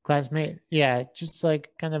theirs. classmate. Yeah, just like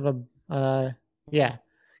kind of a yeah,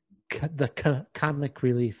 the comic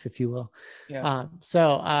relief, if you will. Yeah.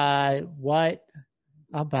 What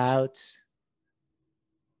about?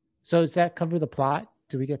 So does that cover the plot?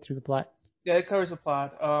 Do we get through the plot? Yeah, it covers the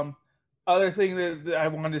plot. Other thing that I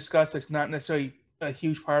want to discuss that's not necessarily a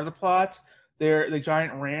huge part of the plot, they're the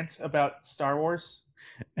giant rant about Star Wars.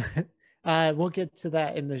 We'll get to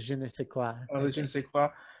that in the je ne sais quoi. Oh, the je ne sais quoi.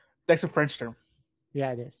 That's a French term.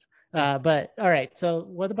 Yeah, it is. But all right. So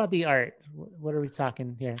what about the art? What are we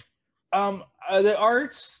talking here? The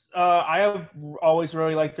arts, I have always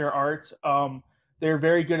really liked their art. They're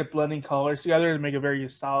very good at blending colors together to make a very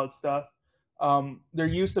solid stuff. Their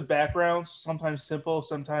use of backgrounds, sometimes simple,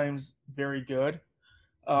 sometimes very good,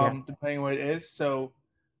 depending on what it is. So,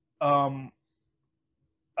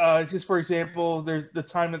 just for example, there's the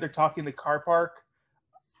time that they're talking the car park.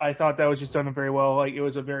 I thought that was just done very well. Like it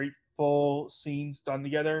was a very full scenes done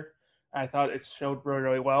together. I thought it showed really,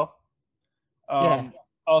 really well.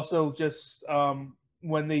 Also, just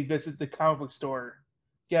when they visit the comic book store,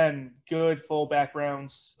 again, good full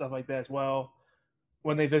backgrounds, stuff like that as well.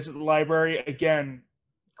 When they visit the library, again,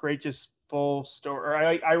 great, just full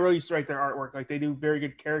story. I really strike their artwork. Like they do very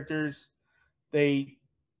good characters.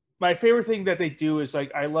 My favorite thing that they do is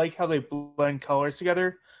like I like how they blend colors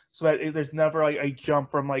together, so that there's never like a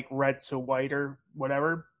jump from like red to white or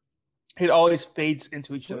whatever. It always fades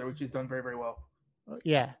into each other, which is done very, very well.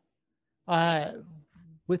 Yeah.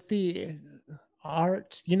 With the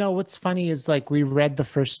art, what's funny is like we read the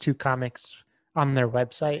first two comics on their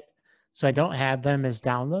website, so I don't have them as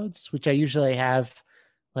downloads, which I usually have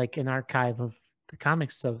like an archive of the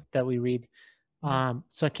comics that we read.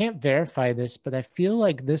 So I can't verify this, but I feel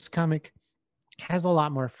like this comic has a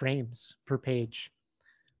lot more frames per page.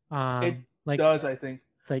 It does, I think.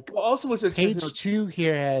 Like, well, also page 2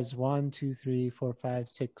 here has 1, 2, 3, 4, 5,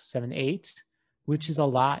 6, 7, 8, which is a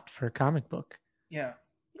lot for a comic book. Yeah,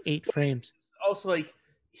 8 frames. Also, like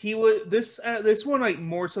he would this one like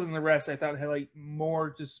more so than the rest. I thought had like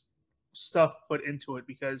more just stuff put into it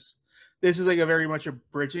because this is like a very much a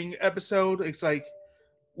bridging episode. It's like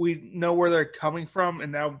we know where they're coming from,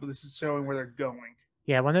 and now this is showing where they're going.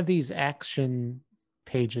 Yeah, one of these action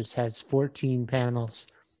pages has 14 panels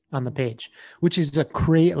on the page, which is a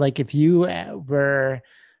great, like if you were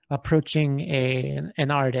approaching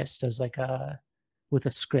an artist as like with a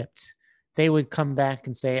script, they would come back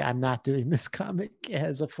and say, I'm not doing this comic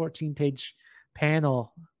as a 14-page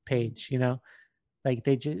panel page, like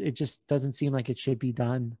it just doesn't seem like it should be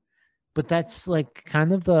done. But that's like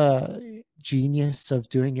kind of the genius of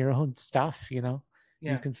doing your own stuff, Yeah.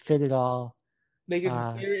 You can fit it all.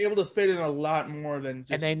 You're able to fit in a lot more than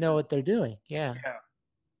just, and they know what they're doing. Yeah.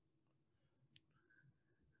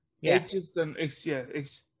 It's just done. It's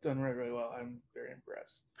done really, really well. I'm very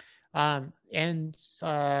impressed. And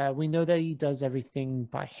we know that he does everything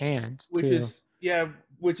by hand,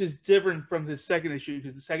 which is different from the second issue,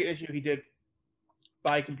 because the second issue he did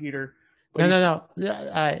by computer. No.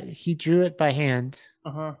 He drew it by hand.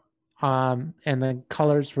 And the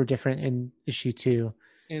colors were different in issue 2,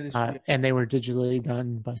 and they were digitally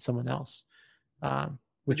done by someone else,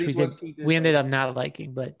 which we ended up not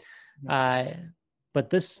liking. But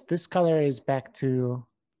this color is back to.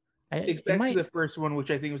 It's back to the first one,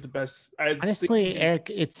 which I think was the best. Honestly, Eric,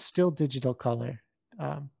 it's still digital color.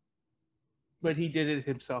 But he did it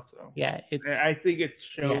himself, though. Yeah, I think it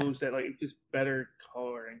shows that like it's just better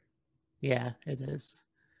coloring. Yeah, it is.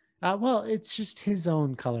 Well, it's just his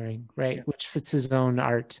own coloring, right? Yeah. Which fits his own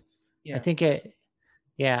art. Yeah. I think it.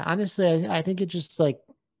 Yeah, honestly, I think it just like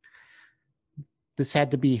this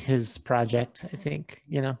had to be his project. I think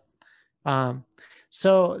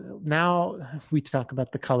So now we talk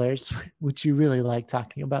about the colors, which you really like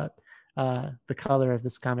talking about, the color of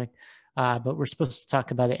this comic. But we're supposed to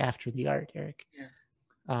talk about it after the art, Eric.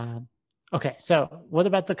 Yeah. Okay, so what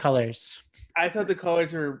about the colors? I thought the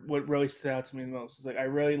colors are what really stood out to me the most. It's like I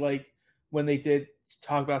really like when they did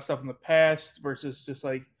talk about stuff in the past versus just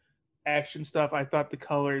like action stuff. I thought the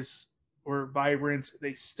colors were vibrant.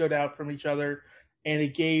 They stood out from each other, and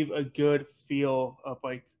it gave a good feel of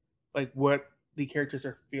like what the characters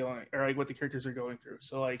are feeling, or like what the characters are going through.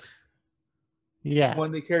 So like Yeah.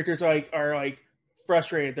 When the characters are like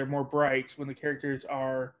frustrated, they're more bright. When the characters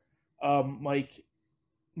are like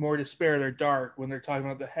more despair, they're dark. When they're talking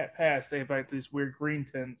about the past, they have like these weird green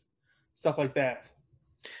tints, stuff like that.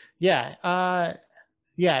 Yeah.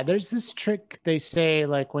 Yeah, there's this trick they say,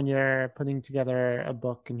 like when you're putting together a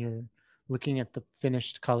book and you're looking at the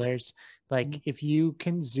finished colors, like if you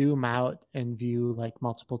can zoom out and view like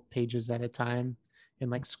multiple pages at a time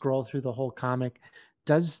and like scroll through the whole comic,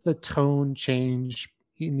 does the tone change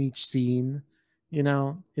in each scene? You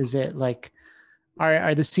know, is it like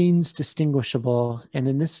are the scenes distinguishable? And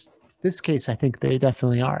in this case, I think they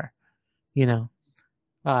definitely are. You know,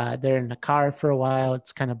 they're in a car for a while.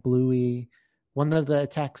 It's kind of bluey. One of the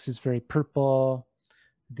attacks is very purple.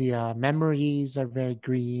 The memories are very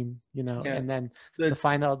green, you know, Yeah. and then the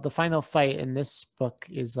final fight in this book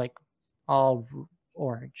is like all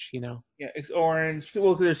orange, you know. Yeah, it's orange.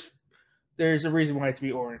 Well, there's a reason why it's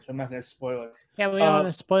be orange. I'm not gonna spoil it. Yeah, we don't want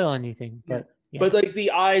to spoil anything, but yeah. But like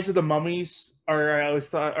the eyes of the mummies are, I always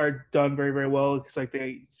thought, are done very very well because like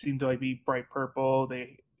they seem to like be bright purple.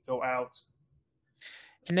 They go out.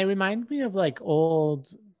 And they remind me of like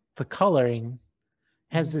the coloring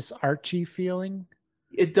has this Archie feeling.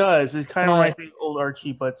 It does. It kind of reminds me of old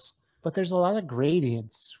Archie, but there's a lot of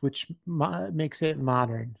gradients, which makes it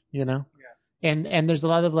modern, you know? Yeah. And there's a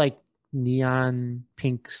lot of like neon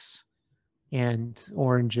pinks and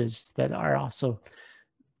oranges that are also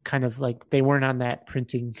kind of like they weren't on that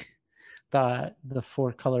printing, the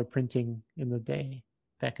 4-color printing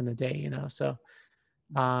back in the day, you know? So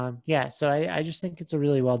yeah, so I just think it's a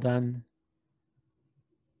really well done.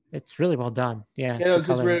 It's really well done. Yeah. Yeah,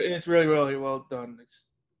 it's really, really well done. It's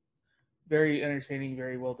very entertaining,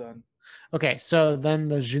 very well done. Okay, so then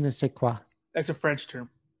the je ne sais quoi. That's a French term.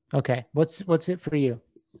 Okay, what's it for you?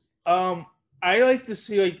 I like to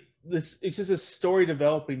see like this. It's just a story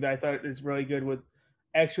developing that I thought is really good with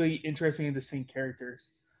actually interesting and distinct characters.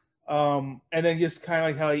 And then just kind of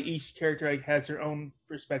like how each character like has their own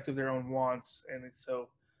perspective, their own wants, and so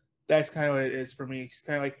that's kind of what it is for me. It's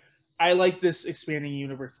kind of like I like this expanding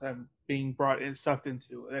universe I'm being brought in, sucked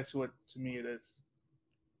into. That's what to me it is.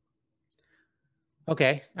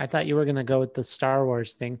 Okay, I thought you were gonna go with the Star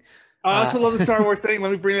Wars thing. I also love the Star Wars thing.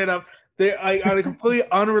 Let me bring it up. They on a completely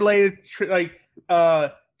unrelated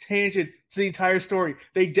tangent to the entire story.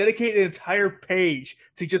 They dedicate an entire page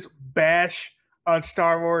to just bash on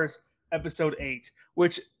Star Wars Episode 8,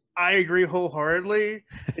 which I agree wholeheartedly.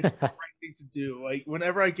 It's the right thing to do. Like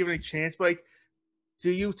whenever I give it a chance, but like, do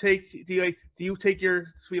you take your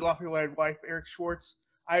sweet lovely wife Eric Schwartz?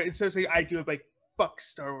 Instead of saying I do it, like fuck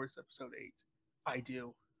Star Wars Episode 8. I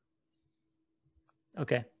do.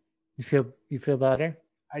 Okay. You feel better?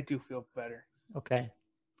 I do feel better. Okay.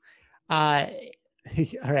 All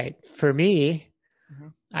right. For me,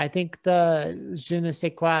 I think the je ne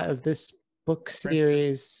sais quoi of this book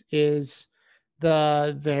series is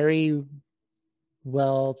the very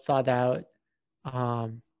well thought out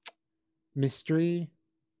mystery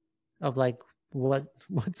of like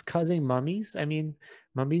what's causing mummies. I mean,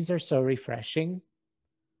 mummies are so refreshing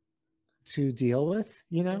to deal with,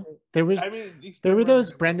 you know. There were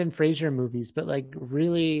those Brendan Fraser movies, but like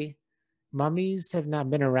really mummies have not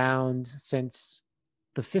been around since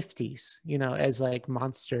the 50s, you know, as like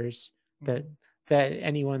monsters that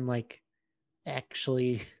anyone like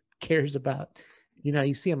actually cares about. You know,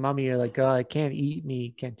 you see a mummy, you're like, oh, it can't eat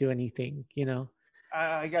me, can't do anything, you know.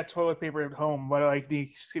 I got toilet paper at home, but like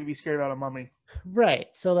gonna be scared about a mummy. Right.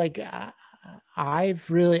 So like I've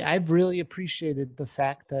really appreciated the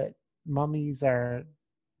fact that mummies are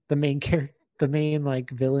the main character, the main like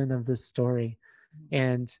villain of this story,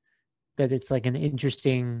 and that it's like an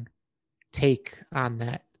interesting take on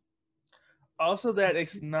that. Also, that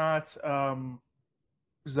it's not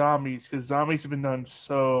zombies, because zombies have been done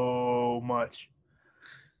so much.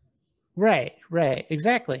 Right,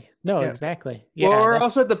 exactly. No, exactly. Yeah, well, we're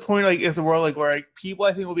also at the point like as the world like where like people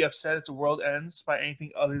I think will be upset if the world ends by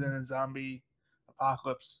anything other than a zombie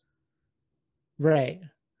apocalypse. Right.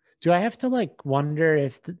 Do I have to like wonder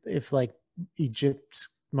if like Egypt's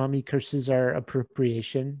mummy curses are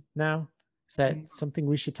appropriation now? Is that something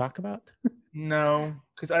we should talk about? No,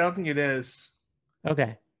 because I don't think it is.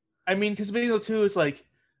 Okay. I mean, because video 2 is like,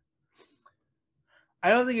 I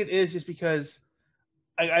don't think it is just because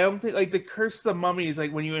I don't think like the curse of the mummy is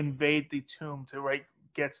like when you invade the tomb to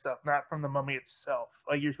get stuff, not from the mummy itself.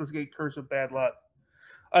 Like you're supposed to get cursed with bad luck.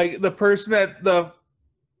 Like the person that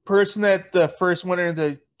first went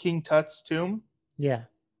into King Tut's tomb. Yeah.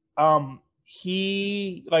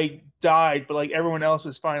 he like died, but like everyone else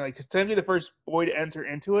was fine. Like, because technically the first boy to enter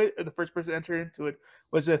into it, or the first person to enter into it,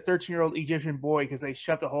 was a 13-year-old Egyptian boy, because they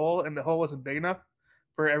shut the hole and the hole wasn't big enough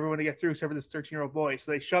for everyone to get through except for this 13-year-old boy.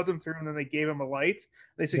 So they shoved him through and then they gave him a light.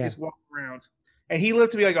 They said just walk around, and he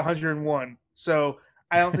lived to be like 101. So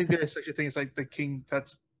I don't think there is such a thing as like the King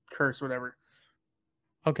Tut's curse, whatever.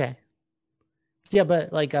 Okay. Yeah,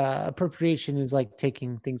 but like appropriation is like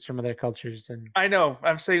taking things from other cultures, and I know.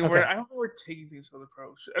 I'm saying Okay. I don't know we're taking things from other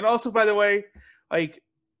cultures. And also, by the way, like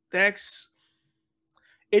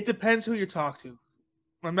it depends who you talk to.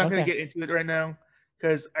 I'm not going to Okay. get into it right now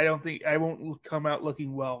because I don't think I won't come out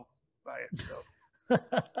looking well by it. So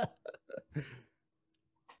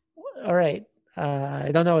all right.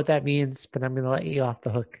 I don't know what that means, but I'm going to let you off the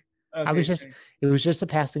hook. okay, It was just a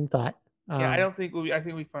passing thought. I don't think I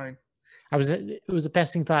think we'll be fine. It was a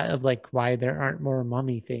passing thought of like why there aren't more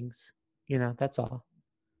mummy things. You know, that's all.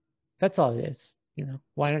 That's all it is. You know,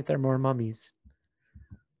 why aren't there more mummies?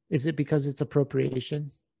 Is it because it's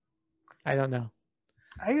appropriation? I don't know.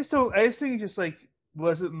 I just think it just like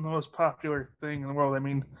wasn't the most popular thing in the world. I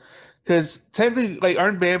mean, because technically, like,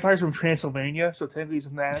 aren't vampires from Transylvania? So technically,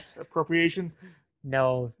 isn't that appropriation?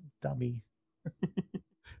 No, dummy.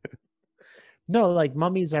 No, like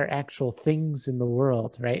mummies are actual things in the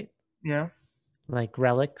world, right? Yeah. Like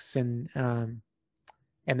relics, and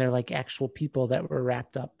they're like actual people that were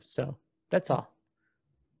wrapped up. So that's all.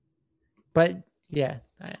 But yeah.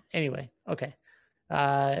 Anyway, okay.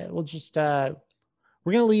 We'll just we're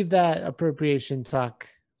gonna leave that appropriation talk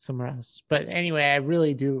somewhere else. But anyway, I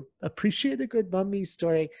really do appreciate a good mummy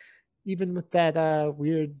story, even with that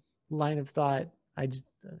weird line of thought. I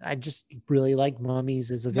just really like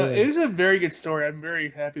mummies as a No, villain. it was a very good story. I'm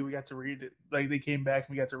very happy we got to read it. Like, they came back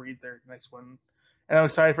and we got to read their next one, and I'm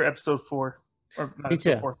excited for episode 4. Or not Me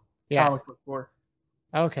episode too. 4. Yeah. Comic book 4.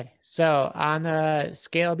 Okay, so on a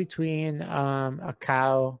scale between a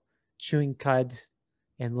cow chewing cud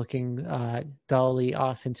and looking dully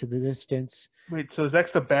off into the distance, Wait, so is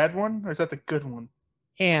that the bad one or is that the good one?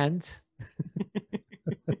 and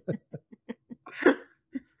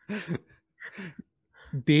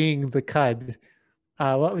being the cud,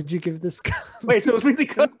 what would you give this? Wait, so it's between the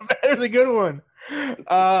good one bad or the good one?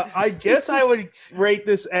 I guess I would rate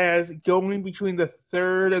this as going between the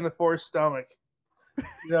third and the fourth stomach.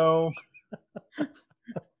 You know,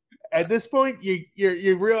 at this point,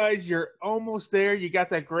 you realize you're almost there. You got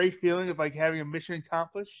that great feeling of like having a mission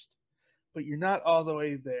accomplished, but you're not all the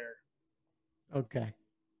way there. Okay,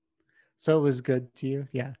 so it was good to you,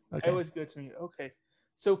 yeah. Okay, It was good to me. Okay,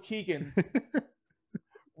 so Keegan,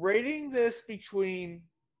 rating this between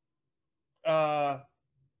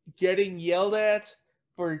getting yelled at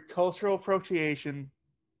for cultural appropriation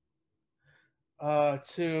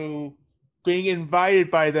to being invited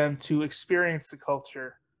by them to experience the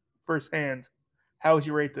culture firsthand. How would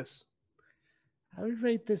you rate this? I would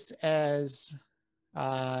rate this as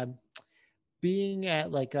being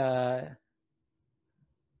at like a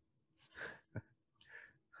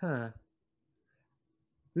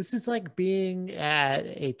This is like being at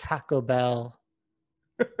a Taco Bell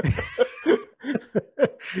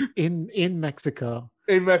in Mexico.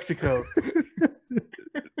 In Mexico.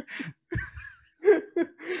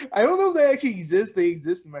 I don't know if they actually exist. They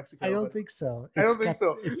exist in Mexico. I don't think so. I don't think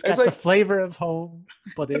so. It's got the flavor of home,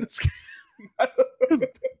 but it's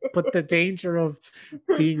but the danger of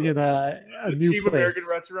being in a new cheap place. American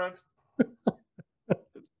restaurants.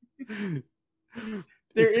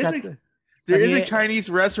 There is a Chinese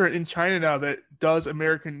restaurant in China now that does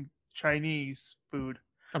American Chinese food.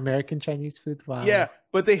 American Chinese food? Wow. Yeah,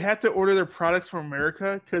 but they have to order their products from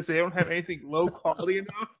America because they don't have anything low quality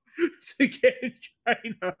enough to get in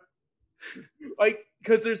China. Like,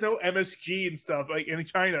 because there's no MSG and stuff like in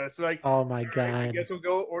China. So like, oh my god, right, I guess we'll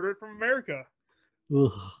go order it from America.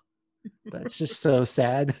 Ugh, that's just so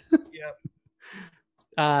sad.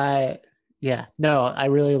 Yeah. Yeah. No, I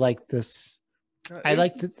really like this. I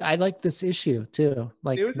like this issue too.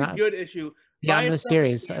 Like, it was a good issue. Beyond the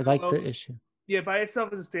series, I like the issue. Yeah, by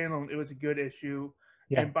itself as a standalone, it was a good issue.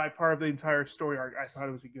 Yeah. And by part of the entire story arc, I thought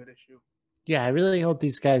it was a good issue. Yeah, I really hope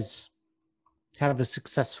these guys have a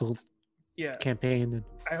successful campaign.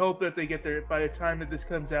 I hope that they get there by the time that this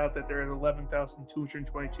comes out, that they're at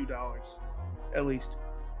 $11,222 at least.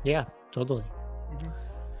 Yeah, totally.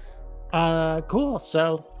 Cool.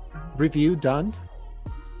 So, review done.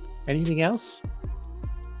 Anything else?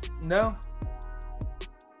 No.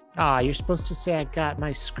 You're supposed to say I got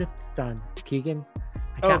my script done, Keegan.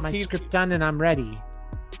 I got my script done and I'm ready.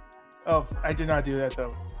 Oh, I did not do that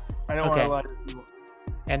though. I don't want to lie to people.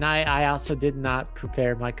 And I also did not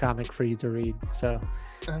prepare my comic for you to read. So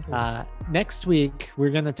next week,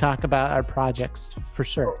 we're going to talk about our projects for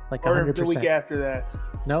sure. Like 100%. Or the week after that.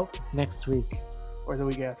 Nope. Next week. Or the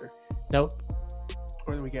week after. Nope.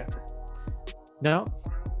 Or the week after. No.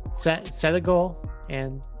 Set a goal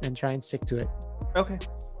and try and stick to it. Okay.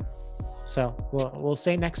 So we'll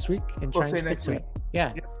say next week and try and stick to it.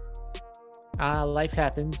 Yeah. Life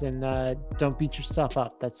happens, and don't beat yourself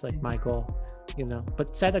up. That's like my goal,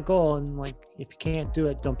 but set a goal, and like if you can't do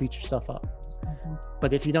it, don't beat yourself up.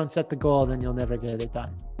 But if you don't set the goal, then you'll never get it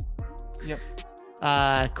done. Yep.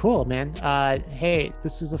 Cool, man. Hey,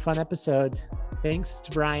 this was a fun episode. Thanks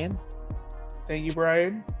to Brian. Thank you,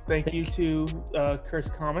 Brian. Thank you to Curse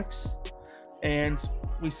Comics. And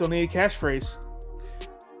we still need a catchphrase.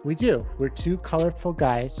 We do. We're two colorful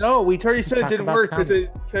guys. No, we already said it didn't work because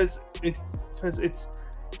comics. it's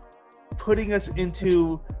putting us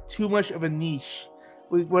into too much of a niche.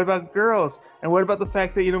 What about girls? And what about the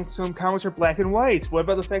fact that some comics are black and white? What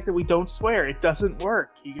about the fact that we don't swear? It doesn't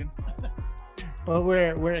work, Keegan. Well,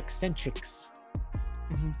 we're eccentrics,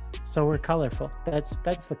 so we're colorful. That's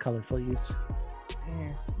the colorful use.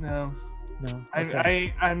 No.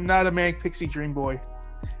 Okay. I'm not a manic pixie dream boy.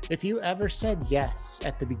 If you ever said yes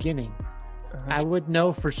at the beginning, I would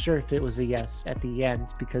know for sure if it was a yes at the end,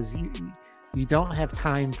 because you don't have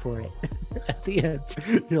time for it at the end.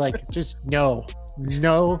 You're like, just no.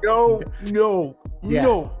 Yeah.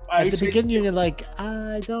 At the beginning, you're like,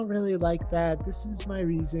 I don't really like that. This is my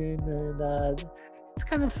reason, and it's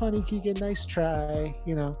kind of funny, Keegan. Nice try,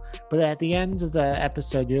 But at the end of the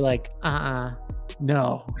episode, you're like,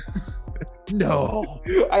 no. No.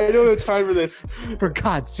 I don't have time for this. For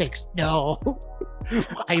God's sakes, no.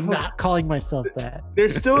 I'm not calling myself that. There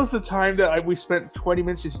still is the time that we spent 20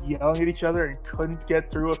 minutes just yelling at each other and couldn't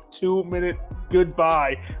get through a 2-minute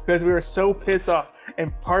goodbye because we were so pissed off.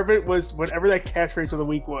 And part of it was whatever that catchphrase of the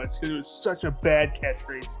week was, because it was such a bad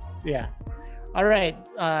catchphrase. Yeah. All right.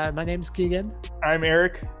 My name's Keegan. I'm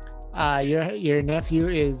Eric. Your nephew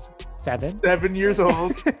is 7. 7 years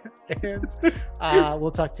old. And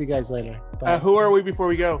we'll talk to you guys later. Who are we before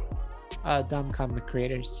we go? Dumb Comic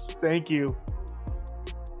Creators. Thank you.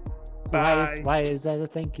 Bye. Why is that a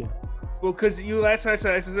thank you? Well, because last time I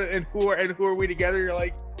said, and who are we together? You're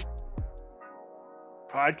like,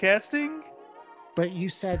 podcasting? But you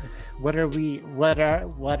said, what are we doing?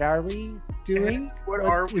 What are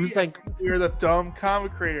we? It was like, we're the Dumb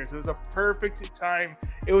Comic Creators. It was a perfect time.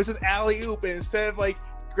 It was an alley-oop, and instead of like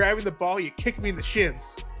grabbing the ball, you kicked me in the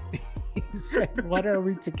shins. You said, what are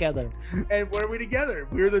we together? And what are we together?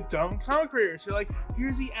 We're the Dumb Comic Creators. You're like,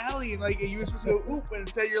 here's the alley, and like you were supposed to go oop, and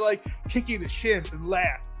instead you're like kicking the shins and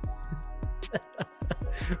laugh.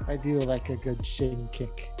 I do like a good shin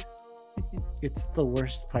kick. It's the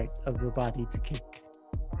worst part of the body to kick,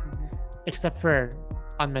 except for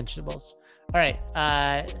unmentionables. All right.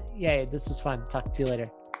 Yay, this is fun. Talk to you later.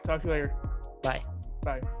 Talk to you later. Bye.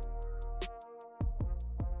 Bye.